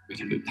we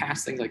can move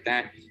past things like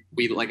that.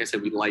 We, like I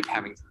said, we like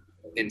having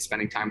and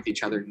spending time with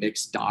each other.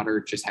 Nick's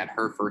daughter just had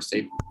her first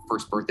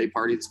birthday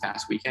party this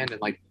past weekend,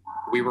 and like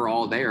we were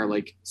all there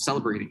like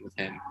celebrating with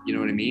him, you know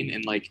what I mean?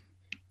 And like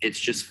it's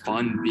just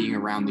fun being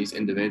around these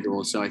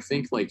individuals. So I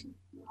think like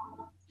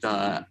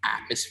the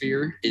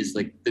atmosphere is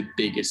like the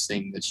biggest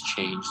thing that's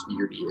changed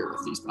year to year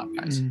with these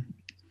guys.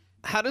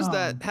 How does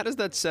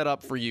that set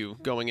up for you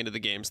going into the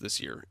games this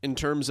year in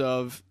terms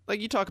of, like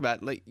you talk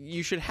about, like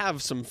you should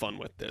have some fun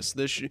with this.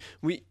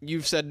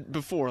 You've said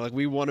before, like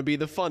we want to be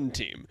the fun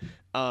team.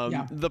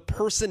 The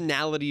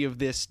personality of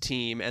this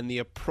team and the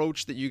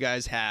approach that you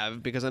guys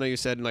have, because I know you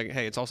said like,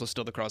 hey, it's also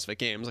still the CrossFit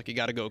Games, like you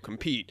got to go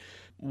compete.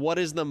 What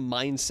is the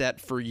mindset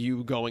for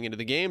you going into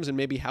the games, and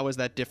maybe how is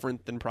that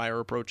different than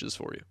prior approaches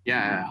for you?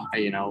 Yeah,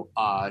 you know,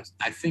 I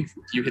think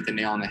you hit the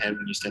nail on the head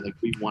when you said like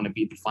we want to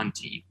be the fun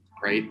team,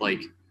 right?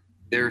 Like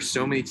there are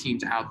so many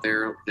teams out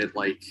there that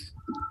like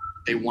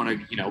they want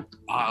to, you know,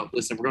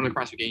 listen, we're going to the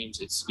CrossFit Games.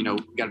 It's, you know,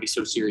 we got to be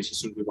so serious as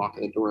soon as we walk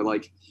in the door.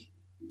 Like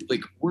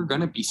we're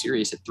going to be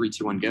serious at 3,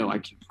 2, 1, go. I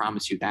can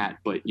promise you that.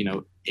 But, you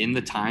know, in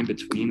the time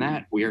between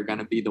that, we are going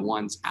to be the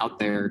ones out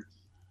there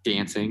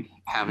dancing,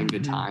 having a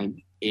good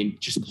time,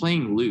 and just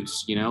playing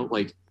loose, you know?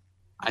 Like,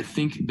 I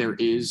think there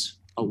is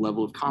a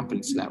level of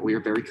confidence to that. We are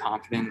very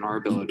confident in our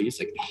abilities.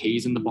 Like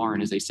haze in the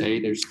barn, as they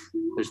say, there's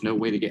no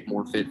way to get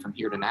more fit from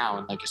here to now.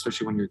 And like,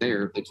 especially when you're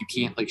there, like you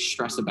can't like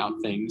stress about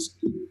things.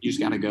 You just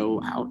got to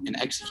go out and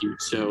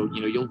execute. So,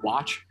 you know, you'll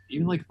watch,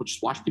 even like we'll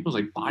just watch people's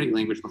like body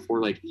language before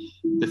like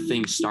the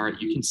things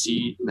start. You can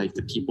see like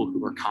the people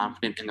who are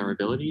confident in their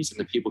abilities and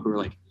the people who are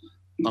like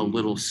a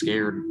little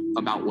scared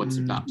about what's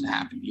about to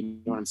happen. You know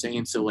what I'm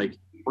saying? So like,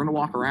 we're going to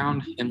walk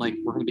around and like,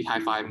 we're going to be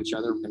high-fiving each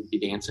other. We're going to be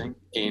dancing.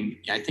 And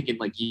I think in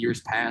like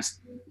years past,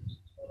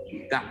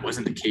 that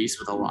wasn't the case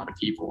with a lot of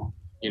people,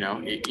 you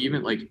know,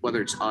 even like whether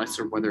it's us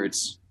or whether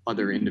it's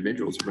other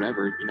individuals or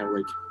whatever, you know,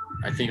 like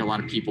I think a lot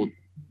of people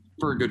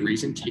for a good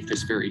reason take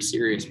this very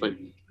serious, but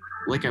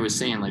like I was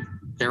saying, like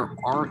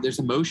there's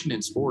emotion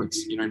in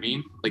sports, you know what I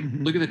mean? Like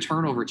look at the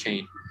turnover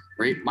chain,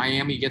 right?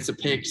 Miami gets a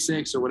pick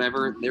 6 or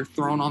whatever. They're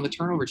thrown on the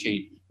turnover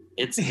chain.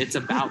 It's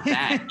about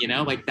that, you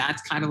know, like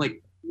that's kind of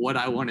like what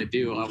I want to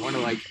do. I want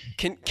to like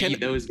be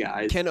those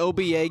guys. Can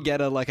OBA get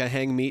a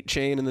hang meat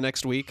chain in the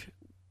next week?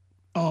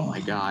 Oh my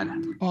God.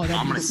 I'm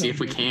going to see if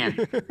we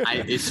can.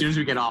 As soon as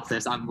we get off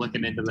this, I'm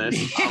looking into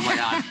this. Oh my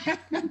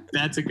God.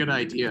 That's a good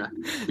idea.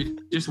 We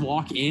just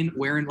walk in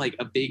wearing like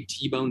a big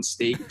T-bone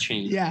steak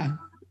chain. Yeah.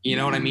 You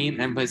know what I mean?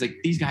 And everybody's like,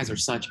 these guys are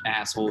such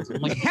assholes.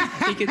 I'm like,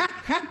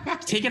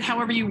 take it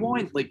however you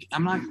want. Like,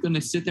 I'm not going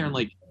to sit there and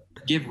like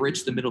give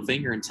Rich the middle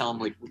finger and tell him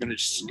like, we're going to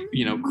just,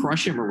 you know,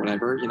 crush him or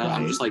whatever. You know,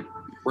 I'm just like,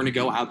 we're going to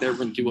go out there, we're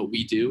going to do what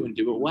we do and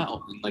do it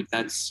well. And like,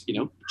 that's, you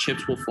know,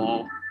 chips will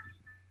fall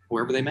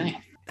wherever they may.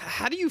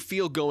 How do you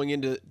feel going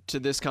into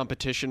this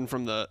competition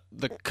from the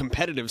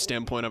competitive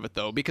standpoint of it,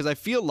 though? Because I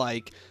feel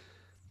like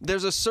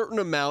there's a certain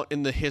amount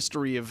in the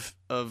history of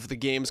the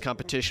games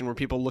competition where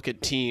people look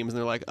at teams and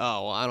they're like,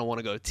 oh, well, I don't want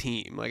to go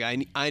team. Like,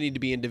 I need to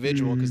be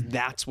individual because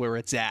that's where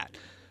it's at.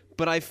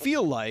 But I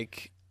feel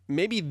like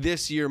maybe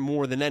this year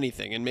more than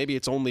anything, and maybe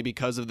it's only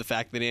because of the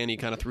fact that Annie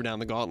kind of threw down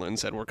the gauntlet and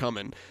said, we're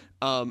coming.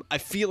 I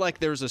feel like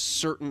there's a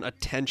certain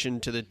attention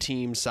to the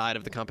team side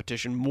of the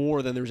competition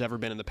more than there's ever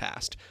been in the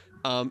past.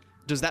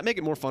 Does that make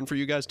it more fun for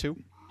you guys too?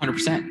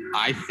 100%.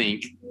 I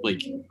think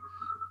like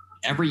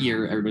every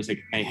year, everybody's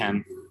like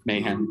mayhem.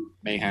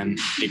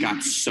 It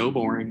got so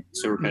boring,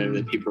 so repetitive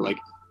that people are like,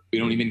 we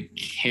don't even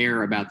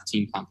care about the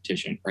team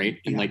competition, right?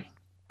 And like,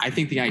 I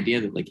think the idea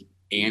that like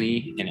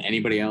Annie and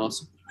anybody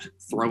else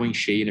throwing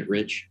shade at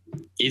Rich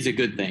is a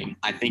good thing.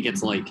 I think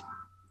it's like,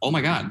 oh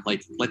my God,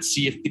 like, let's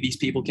see if these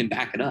people can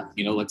back it up.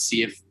 You know, let's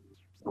see if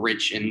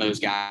Rich and those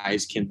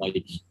guys can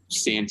like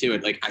stand to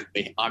it. Like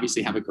they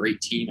obviously have a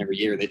great team every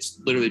year. That's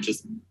literally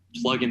just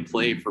plug and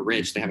play for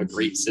Rich. They have a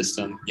great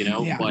system, you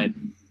know, but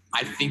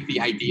I think the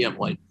idea of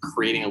like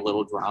creating a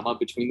little drama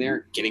between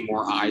there, getting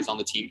more eyes on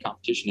the team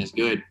competition is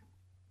good.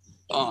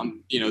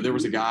 You know, there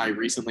was a guy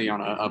recently on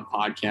a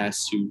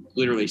podcast who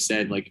literally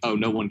said like, oh,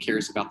 no one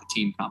cares about the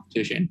team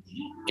competition.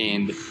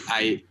 And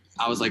I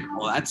was like,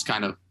 well, that's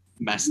kind of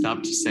messed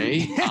up to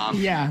say.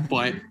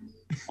 But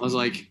I was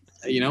like,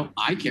 you know,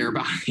 I care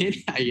about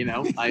it. You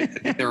know, I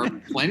think there are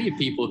plenty of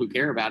people who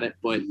care about it,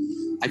 but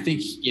I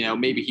think, you know,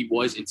 maybe he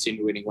was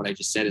insinuating what I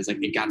just said is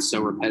like, it got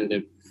so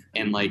repetitive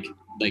and like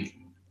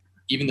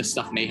even the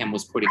stuff Mayhem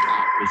was putting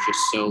out was just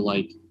so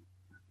like,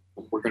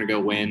 we're going to go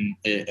win.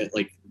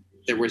 Like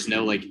there was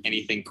no like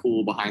anything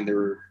cool behind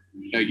their,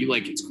 you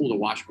like, it's cool to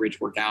watch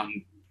Rich work out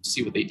and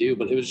see what they do,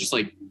 but it was just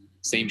like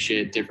same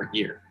shit, different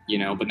year,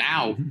 but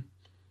now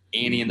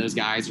Annie and those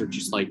guys are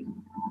just like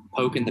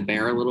poking the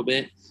bear a little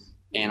bit.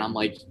 And I'm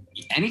like,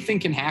 anything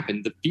can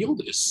happen. The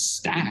field is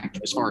stacked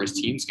as far as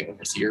teams go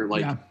this year.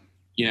 Like,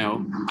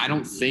 I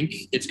don't think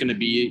it's going to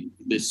be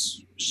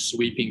this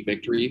sweeping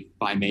victory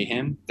by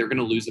Mayhem. They're going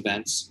to lose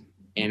events,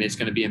 and it's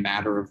going to be a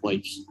matter of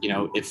like,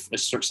 if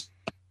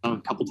a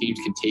couple teams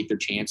can take their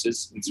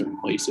chances in certain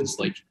places,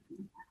 like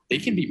they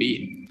can be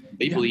beaten.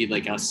 They bleed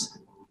like us.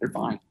 They're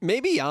fine.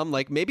 Maybe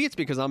it's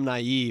because I'm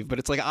naive, but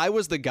it's like I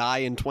was the guy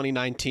in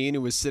 2019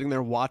 who was sitting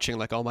there watching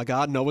like, oh my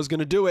God, Noah's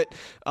going to do it.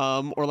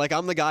 Or like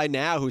I'm the guy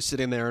now who's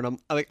sitting there and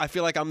I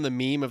feel like I'm the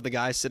meme of the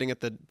guy sitting at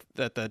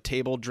the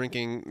table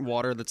drinking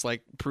water that's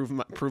like,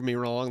 prove me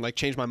wrong, like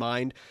change my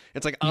mind.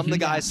 It's like I'm the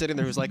guy sitting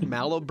there who's like,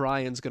 Mal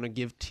O'Brien's going to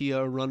give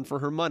Tia a run for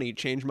her money,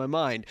 change my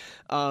mind.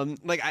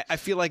 I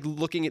feel like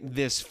looking at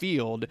this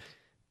field,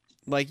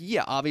 like,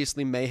 yeah,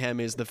 obviously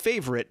Mayhem is the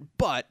favorite,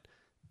 but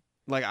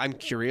like, I'm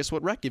curious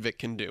what Reykjavik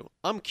can do.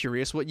 I'm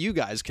curious what you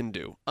guys can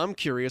do. I'm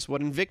curious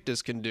what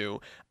Invictus can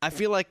do. I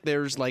feel like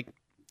there's like,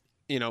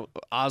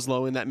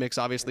 Oslo in that mix,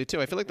 obviously,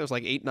 too. I feel like there's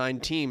like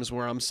 8-9 teams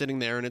where I'm sitting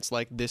there and it's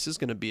like, this is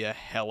going to be a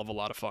hell of a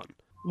lot of fun.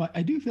 Well,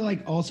 I do feel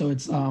like also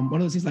it's one of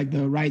those things like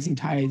the rising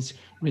tides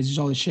raises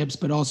all the ships,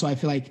 but also I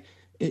feel like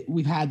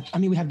we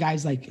have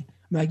guys like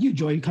you,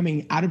 Joey,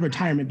 coming out of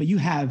retirement, but you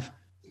have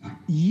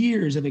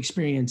years of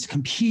experience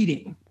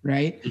competing,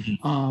 right?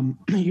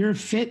 You're a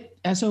fit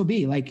SOB.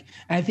 Like,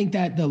 I think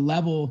that the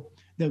level,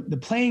 the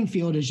playing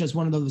field is just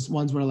one of those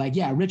ones where like,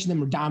 yeah, Rich and them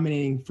were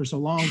dominating for so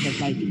long, but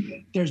like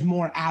there's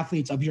more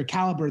athletes of your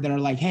caliber that are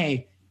like,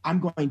 hey, I'm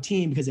going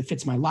team because it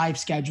fits my life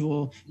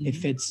schedule. It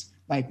fits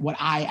like what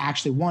I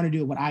actually want to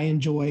do, what I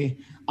enjoy.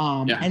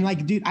 And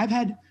like, dude,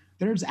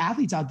 there's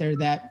athletes out there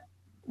that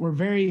were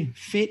very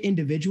fit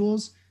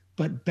individuals,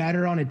 but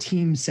better on a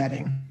team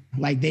setting.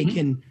 Like they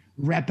can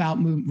rep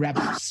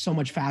so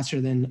much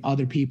faster than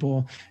other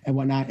people and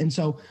whatnot. And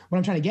so what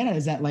I'm trying to get at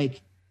is that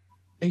like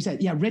you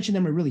said, yeah, Rich and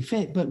them are really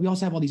fit, but we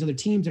also have all these other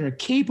teams that are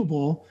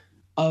capable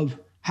of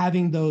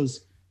having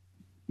those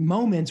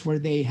moments where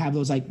they have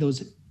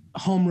those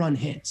home run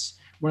hits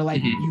where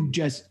like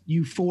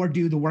you four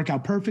do the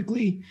workout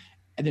perfectly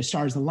and the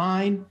stars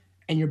align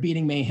and you're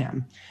beating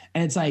Mayhem.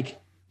 And it's like,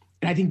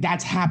 and I think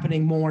that's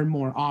happening more and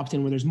more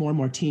often where there's more and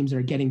more teams that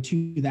are getting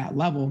to that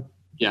level.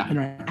 Yeah. And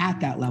are at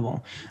that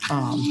level.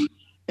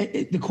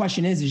 The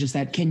question is just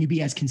that, can you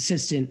be as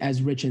consistent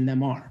as Rich and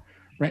them are?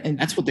 Right. And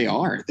that's what they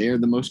are. They're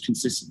the most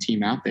consistent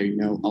team out there.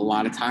 A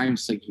lot of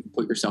times like you can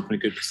put yourself in a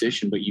good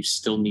position, but you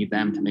still need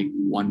them to make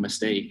one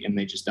mistake and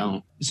they just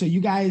don't. So you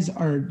guys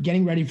are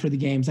getting ready for the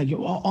games. Like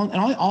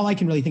all I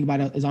can really think about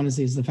is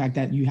honestly is the fact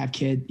that you have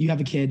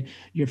a kid,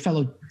 your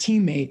fellow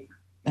teammate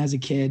has a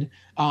kid.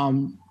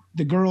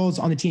 The girls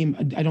on the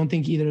team, I don't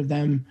think either of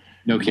them.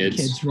 No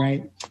kids.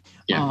 Right.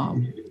 Yeah.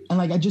 And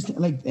like, I just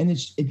like, and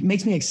it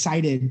makes me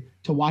excited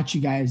to watch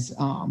you guys.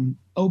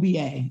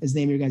 OBA is the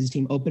name of your guys'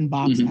 team, Open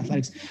Box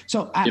Athletics.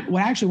 So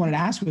what I actually wanted to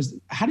ask was,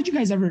 how did you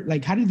guys ever,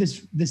 like, how did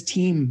this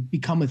team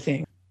become a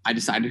thing? I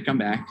decided to come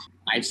back.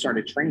 I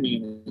started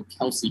training and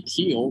Kelsey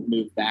Keel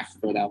moved back to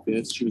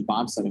Philadelphia. She was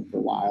bobsledding for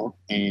a while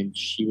and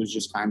she was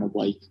just kind of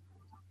like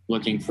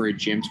looking for a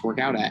gym to work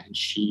out at. And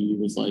she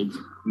was like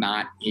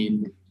not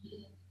in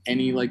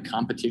any like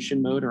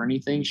competition mode or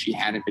anything. She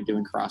hadn't been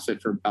doing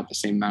CrossFit for about the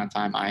same amount of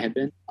time I had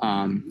been.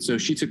 So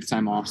she took the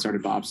time off,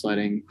 started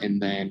bobsledding.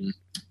 And then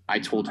I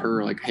told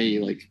her like, hey,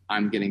 like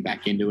I'm getting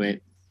back into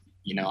it.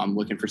 I'm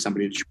looking for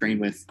somebody to train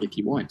with if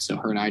you want. So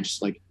her and I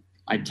just like,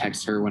 I'd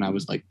text her when I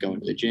was like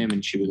going to the gym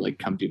and she would like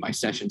come do my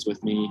sessions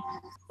with me.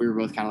 We were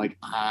both kind of like,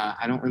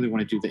 I don't really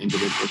want to do the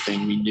individual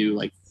thing. We knew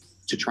like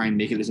to try and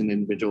make it as an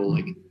individual,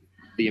 like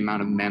the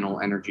amount of mental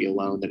energy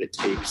alone that it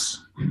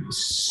takes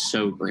is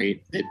so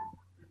great that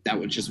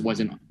just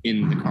wasn't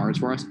in the cards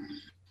for us.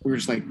 We were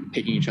just like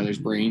picking each other's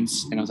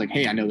brains. And I was like,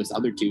 hey, I know this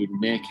other dude,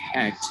 Nick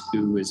Hecht,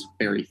 who is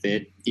very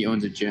fit. He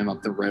owns a gym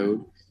up the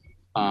road.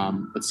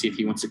 Let's see if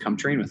he wants to come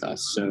train with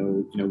us.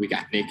 So, we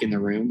got Nick in the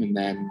room and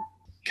then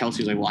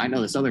Kelsey was like, well, I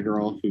know this other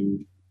girl who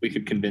we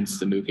could convince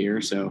to move here.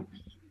 So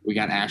we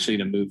got Ashley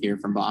to move here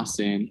from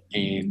Boston.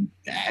 And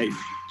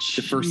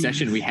the first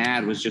session we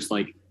had was just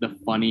like the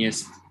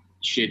funniest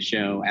shit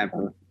show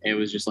ever. It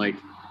was just like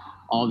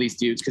all these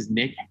dudes, because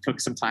Nick took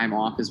some time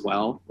off as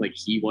well. Like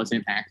he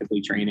wasn't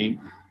actively training.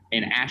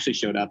 And Ashley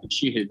showed up and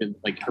she had been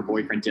like, her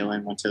boyfriend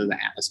Dylan went to the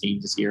Atlas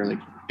Games this year. Like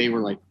they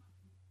were like,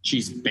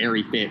 she's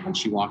very fit when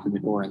she walked in the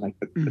door. And like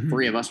the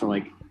three of us were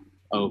like,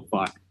 oh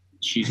fuck,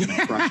 she's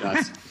gonna crush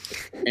us.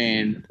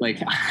 And like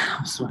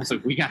so I was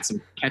like, we got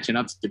some catching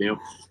up to do,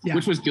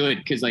 which was good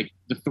because like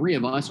the three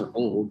of us are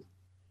old.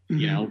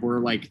 We're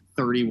like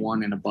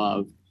 31 and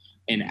above,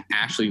 and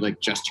Ashley like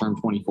just turned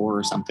 24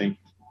 or something.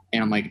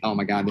 And I'm like, oh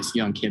my God, this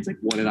young kid's like,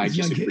 what did I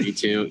just agree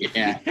to?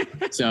 Yeah.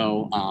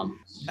 So,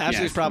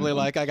 Ashley's probably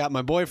like, I got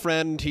my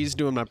boyfriend. He's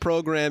doing my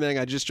programming.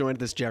 I just joined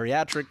this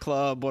geriatric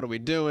club. What are we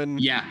doing?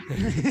 Yeah.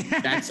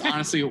 That's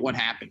honestly what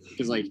happened.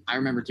 Because like, I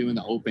remember doing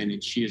the open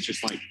and she is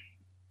just like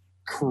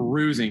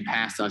cruising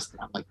past us. And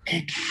I'm like,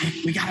 Nick,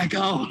 we gotta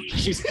go.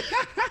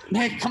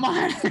 Nick, come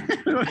on.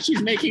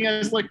 She's making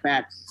us look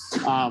bad.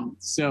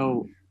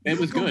 So it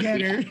was good.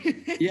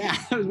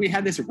 We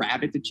had this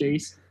rabbit to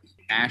chase.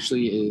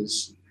 Ashley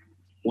is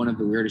one of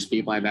the weirdest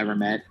people I've ever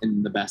met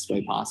in the best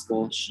way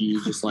possible.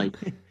 She's just like,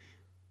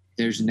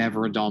 there's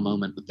never a dull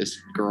moment with this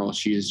girl.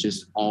 She is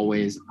just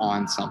always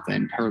on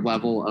something. Her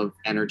level of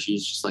energy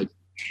is just like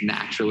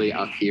naturally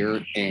up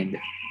here, and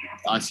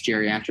us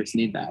geriatrics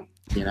need that,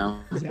 you know?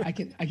 I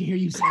can hear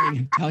you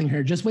telling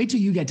her, just wait till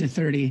you get to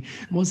 30.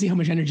 We'll see how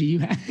much energy you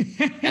have.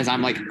 As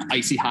I'm like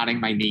icy hotting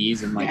my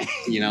knees and like,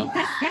 you know.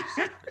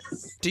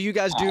 Do you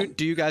guys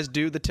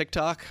do the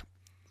TikTok?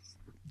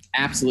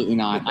 Absolutely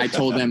not. I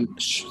told them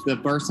the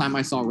first time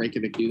I saw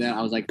Reykjavik do that,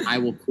 I was like, I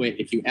will quit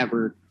if you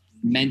ever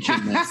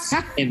mention this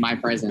in my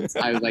presence.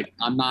 I was like,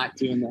 I'm not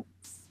doing that.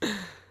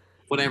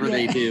 Whatever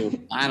they do,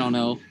 I don't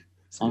know.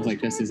 So I was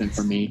like, this isn't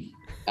for me.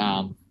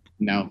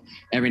 No.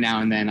 Every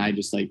now and then I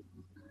just like,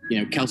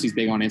 you know, Kelsey's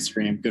big on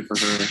Instagram. Good for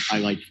her. I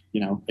like,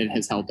 you know, it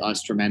has helped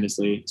us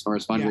tremendously as far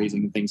as fundraising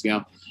and things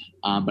go.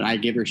 But I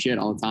give her shit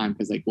all the time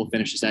because like we'll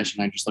finish a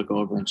session. I just look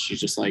over and she's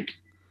just like,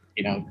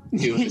 you know,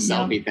 doing the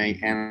selfie thing.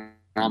 And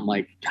I'm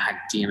like, God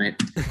damn it.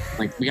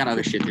 Like, we got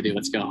other shit to do.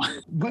 Let's go.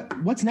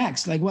 What's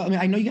next? Like, well, I mean,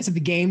 I know you guys have the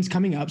games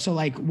coming up. So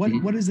like,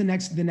 what is the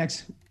next,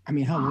 I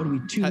mean, hell, what are we,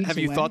 2 weeks Have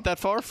you away? thought that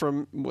far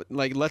from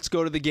like, let's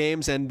go to the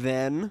games and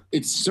then?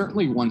 It's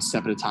certainly one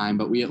step at a time,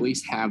 but we at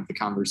least have the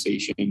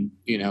conversation.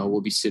 You know, we'll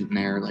be sitting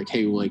there like,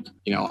 hey, like,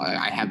 you know,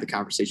 I had the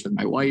conversation with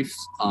my wife.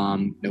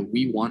 You know,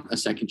 we want a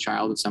second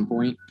child at some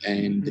point,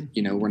 and,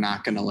 you know, we're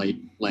not going to like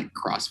let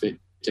CrossFit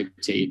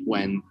dictate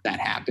when that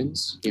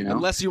happens, you know,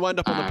 unless you wind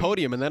up on the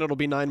podium, and then it'll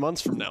be 9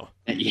 months from now.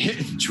 Yeah,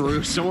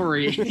 true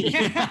story.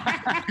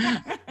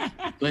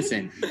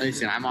 Listen,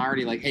 I'm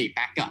already like, hey,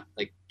 back up,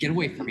 like, get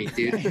away from me,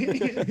 dude.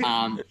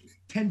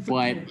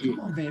 But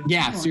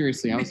yeah,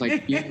 seriously, I was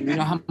like, you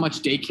know how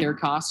much daycare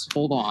costs?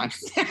 Hold on.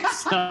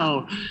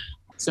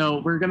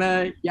 So we're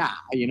gonna,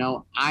 you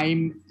know,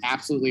 I'm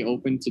absolutely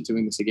open to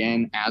doing this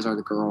again, as are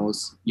the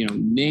girls. You know,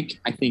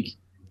 Nick, I think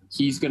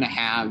he's gonna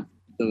have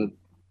the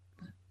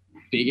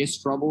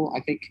biggest trouble, I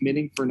think,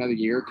 committing for another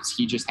year because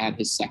he just had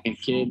his second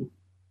kid.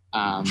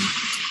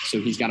 So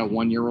he's got a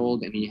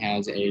 1-year-old and he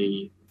has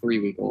a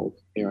 3-week-old.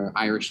 They're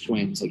Irish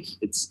twins. Like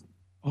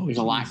there's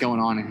a lot going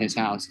on in his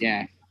house.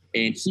 Yeah.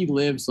 And he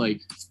lives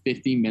like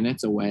 50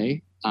 minutes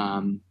away,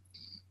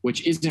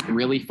 which isn't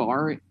really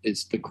far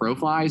as the crow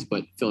flies,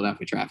 but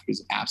Philadelphia traffic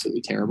is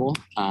absolutely terrible.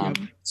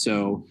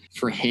 So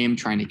for him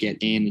trying to get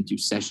in and do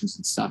sessions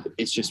and stuff,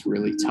 it's just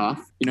really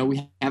tough. You know,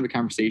 we have a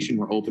conversation,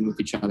 we're open with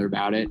each other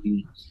about it.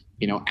 And,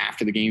 you know,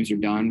 after the games are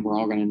done, we're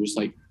all going to just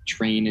like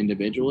train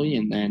individually.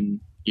 And then,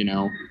 you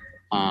know,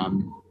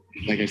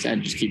 like I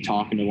said, just keep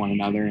talking to one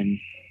another and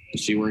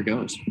see where it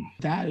goes.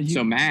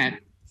 So Matt.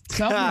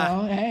 So,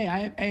 hey,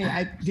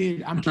 I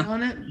dude, I'm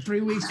killing it.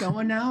 3 weeks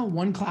going now,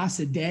 1 class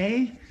a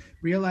day.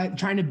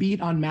 Trying to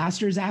beat on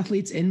masters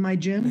athletes in my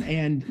gym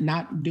and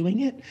not doing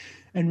it,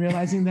 and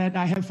realizing that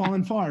I have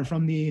fallen far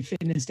from the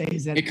fitness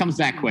days. That it comes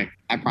back quick,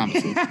 I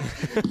promise you.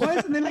 Well,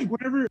 and then like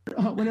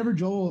whenever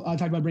Joel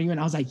talked about bringing you in,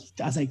 I was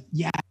like,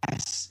 yes,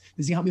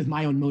 does he help me with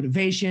my own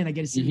motivation? I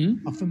get to see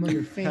a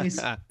familiar face.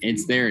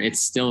 It's there. It's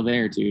still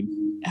there, dude.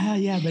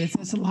 Yeah, but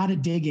it's a lot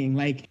of digging.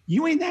 Like,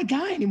 you ain't that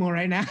guy anymore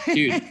right now.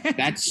 Dude,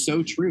 that's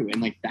so true. And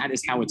like, that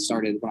is how it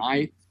started. When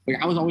I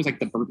was always like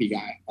the burpee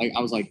guy. Like, I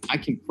was like, I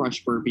can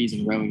crush burpees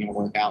and rowing in a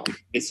workout. Like,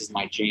 this is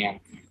my jam.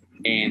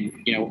 And,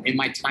 you know, in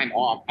my time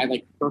off, I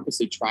like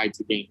purposely tried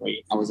to gain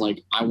weight. I was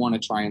like, I want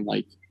to try and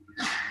like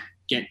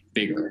get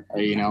bigger,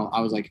 you know?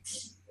 I was like,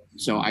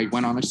 so I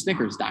went on a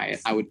Snickers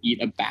diet. I would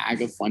eat a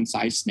bag of fun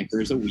size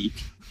Snickers a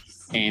week,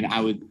 and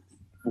I would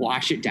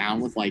wash it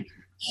down with like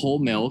whole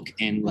milk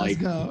and like,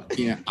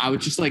 you know, I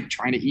was just like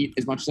trying to eat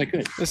as much as I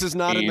could. This is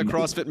not in the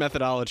CrossFit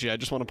methodology. I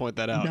just want to point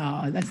that out.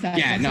 No, that's not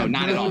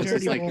at all. This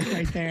is like,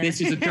 right there. This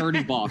is a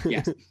dirty bulk.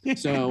 Yes.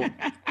 So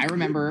I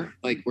remember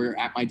like we're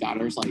at my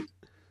daughter's like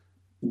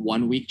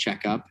 1 week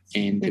checkup,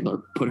 and they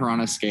put her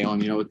on a scale,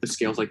 and you know, the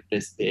scale's like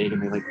this big,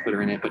 and they like put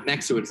her in it, but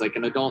next to it is like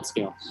an adult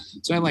scale.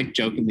 So I like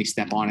jokingly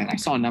step on it, and I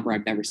saw a number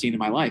I've never seen in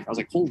my life. I was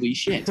like, holy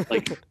shit.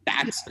 Like,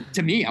 that's,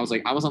 to me, I was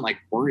like, I wasn't like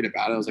worried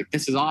about it. I was like,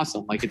 this is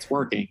awesome. Like, it's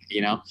working,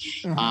 you know?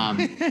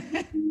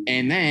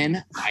 And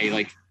then I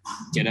like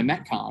did a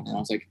Metcon, and I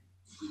was like,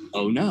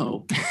 oh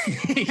no,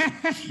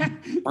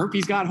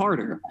 burpees got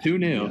harder. Who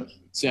knew? Yep.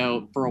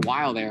 So for a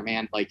while there,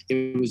 man, like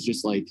it was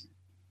just like,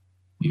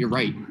 you're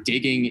right.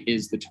 Digging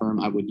is the term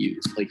I would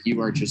use. Like,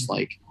 you are just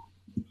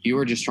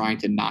trying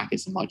to knock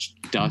as much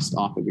dust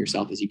off of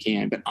yourself as you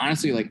can. But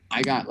honestly, like,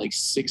 I got like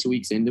 6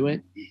 weeks into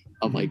it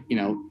of like, you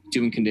know,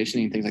 doing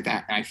conditioning and things like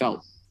that. And I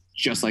felt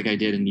just like I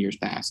did in years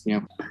past. You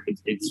know,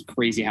 it's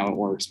crazy how it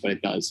works, but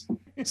it does.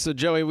 So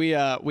Joey, we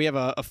have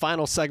a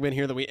final segment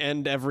here that we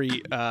end every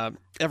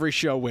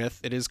show with.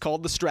 It is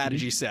called the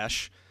strategy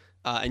sesh.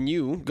 And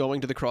you,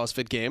 going to the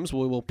CrossFit Games,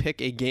 we will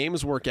pick a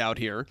games workout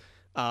here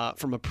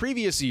from a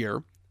previous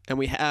year, and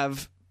we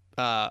have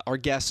our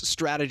guests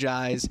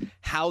strategize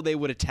how they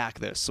would attack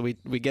this. So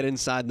we get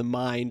inside the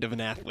mind of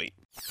an athlete.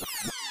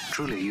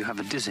 Truly, you have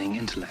a dizzying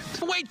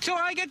intellect. Wait till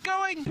I get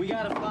going. We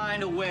gotta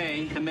find a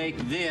way to make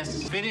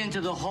this fit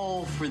into the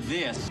hole for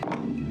this.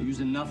 We're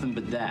using nothing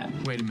but that.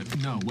 Wait a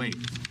minute. No, wait.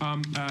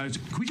 Can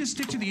we just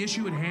stick to the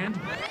issue at hand?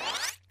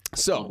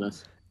 So,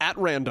 at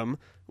random,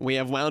 we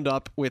have wound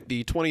up with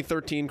the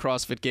 2013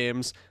 CrossFit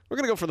Games. We're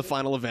going to go for the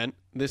final event.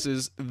 This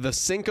is the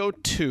Cinco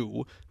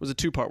 2. It was a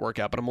 2-part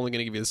workout, but I'm only going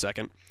to give you the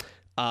second.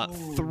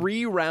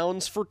 3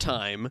 rounds for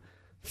time,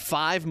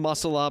 5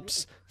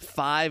 muscle-ups,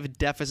 5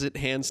 deficit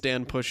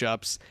handstand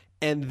push-ups,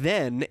 and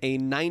then a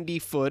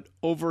 90-foot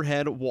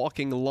overhead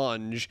walking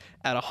lunge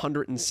at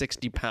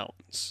 160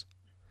 pounds.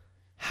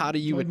 How do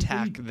you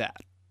attack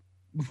that?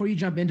 Before you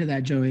jump into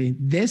that, Joey,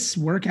 this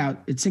workout,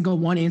 it's Cinco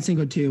 1 and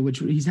Cinco 2, which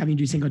he's having you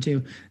do Cinco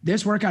 2.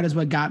 This workout is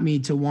what got me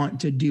to want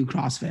to do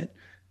CrossFit.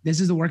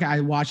 This is the workout I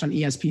watched on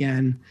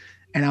ESPN,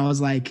 and I was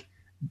like,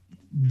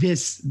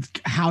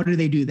 how do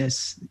they do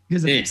this?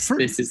 Because this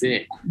is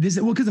it. Because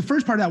the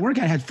first part of that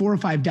workout had 4 or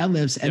 5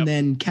 deadlifts and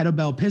then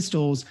kettlebell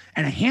pistols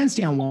and a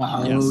handstand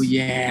walk. Oh,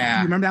 yeah.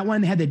 You remember that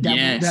one? They had the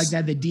they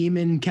had the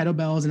demon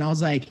kettlebells, and I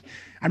was like,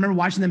 I remember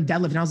watching them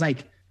deadlift, and I was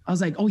like,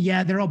 oh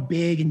yeah, they're all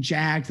big and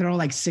jacked. They're all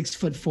like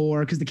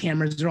 6'4" because the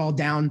cameras are all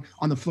down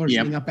on the floor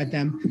shooting up at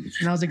them.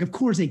 And I was like, of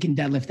course they can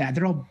deadlift that.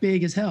 They're all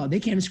big as hell. They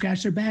can't even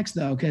scratch their backs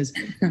though, because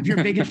if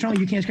you're big and strong,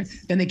 you can't scratch.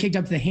 Then they kicked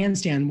up to the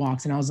handstand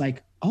walks, and I was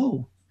like,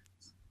 oh,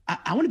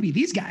 I want to be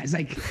these guys.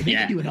 Like they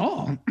can do it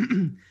all.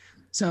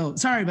 So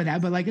sorry about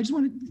that, but like I just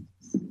wanted.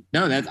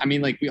 No,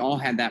 like we all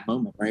had that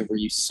moment, right, where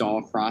you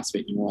saw CrossFit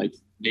and you were like,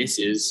 this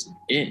is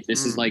it.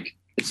 This is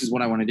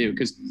what I want to do.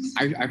 Because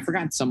I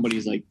forgot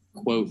somebody's like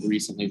quote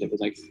recently that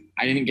was like,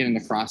 I didn't get into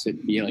CrossFit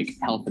to be like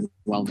health and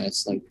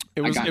wellness. Like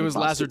it was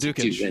Lazar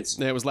Dukic.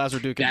 Yeah, it was Lazar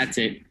Dukic. That's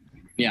it.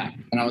 Yeah.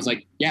 And I was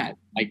like, yeah,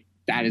 like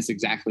that is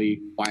exactly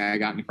why I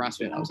got into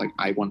CrossFit. I was like,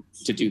 I want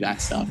to do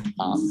that stuff.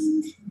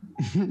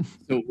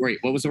 So wait,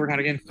 what was the workout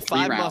again?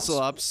 5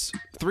 muscle-ups,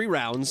 3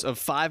 rounds of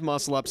 5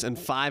 muscle-ups and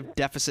 5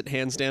 deficit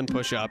handstand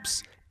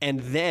push-ups, and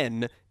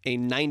then a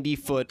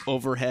 90-foot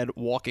overhead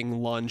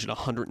walking lunge at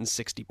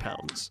 160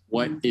 pounds.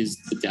 What is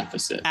the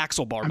deficit?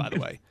 Axle bar, by the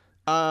way.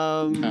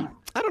 I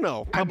don't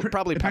know.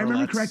 Probably if I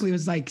remember correctly, it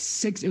was like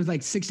 6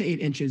 to 8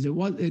 inches. It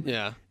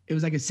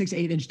was like a 6 to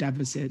 8 inch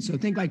deficit. So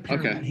think like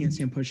parallel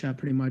handstand push-up,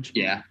 pretty much.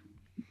 Yeah.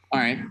 All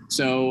right.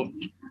 So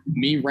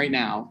me right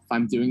now, if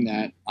I'm doing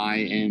that,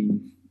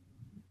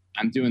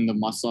 I'm doing the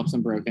muscle ups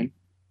unbroken.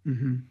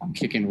 Mm-hmm. I'm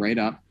kicking right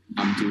up.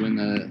 I'm doing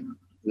the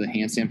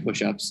handstand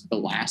push-ups. The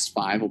last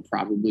 5 will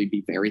probably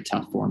be very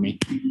tough for me.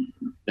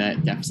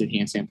 That deficit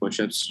handstand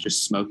push-ups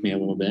just smoke me a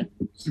little bit.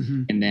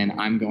 Mm-hmm. And then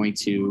I'm going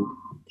to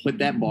put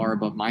that bar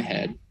above my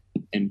head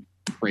and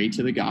pray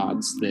to the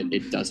gods that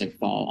it doesn't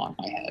fall on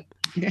my head.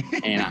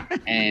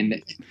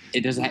 and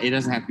it doesn't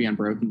have to be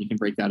unbroken. You can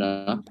break that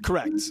up.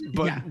 Correct.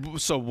 But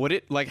so would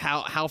it, like,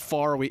 how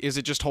far are we? Is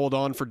it just hold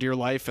on for dear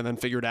life and then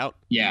figure it out?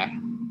 Yeah.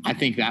 I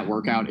think that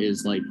workout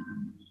is like,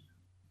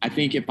 I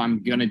think if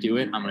I'm going to do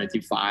it, I'm going to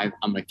do 5.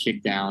 I'm going to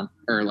kick down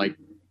or like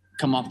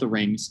come off the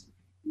rings,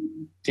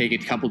 take a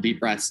couple deep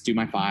breaths, do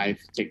my 5,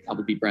 take a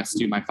couple deep breaths,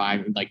 do my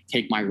 5, and like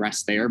take my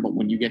rest there. But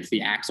when you get to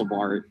the axle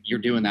bar, you're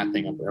doing that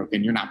thing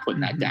unbroken. You're not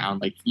putting that down.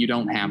 Like you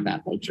don't have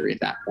that luxury at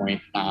that point.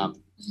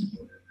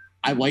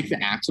 I like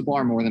the axle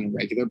bar more than a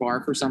regular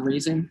bar for some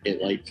reason.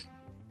 I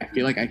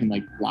feel like I can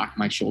like lock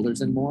my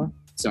shoulders in more.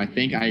 So I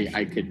think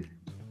I could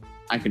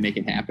make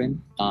it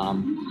happen.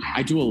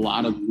 I do a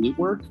lot of glute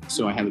work,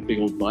 so I have a big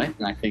old butt,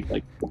 and I think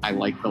like I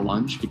like the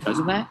lunge because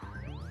of that.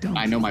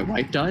 I know my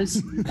wife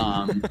does.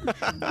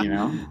 You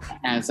know,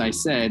 as I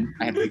said,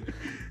 I have to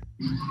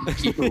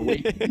keep her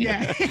awake.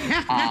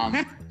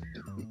 Yeah.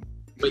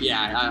 But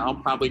yeah, I'll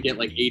probably get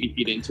like 80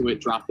 feet into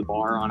it, drop the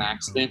bar on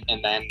accident,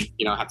 and then,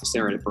 have to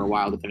stare at it for a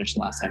while to finish the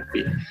last 10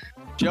 feet.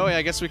 Joey,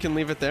 I guess we can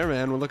leave it there,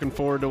 man. We're looking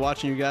forward to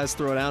watching you guys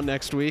throw it out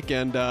next week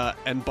and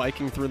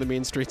biking through the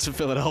mean streets of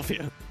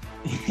Philadelphia.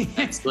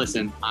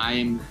 Listen,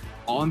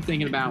 all I'm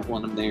thinking about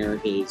when I'm there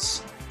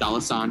is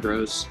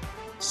D'Alessandro's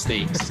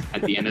steaks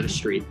at the end of the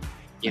street,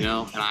 and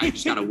I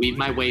just got to weave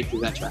my way through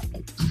that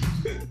traffic.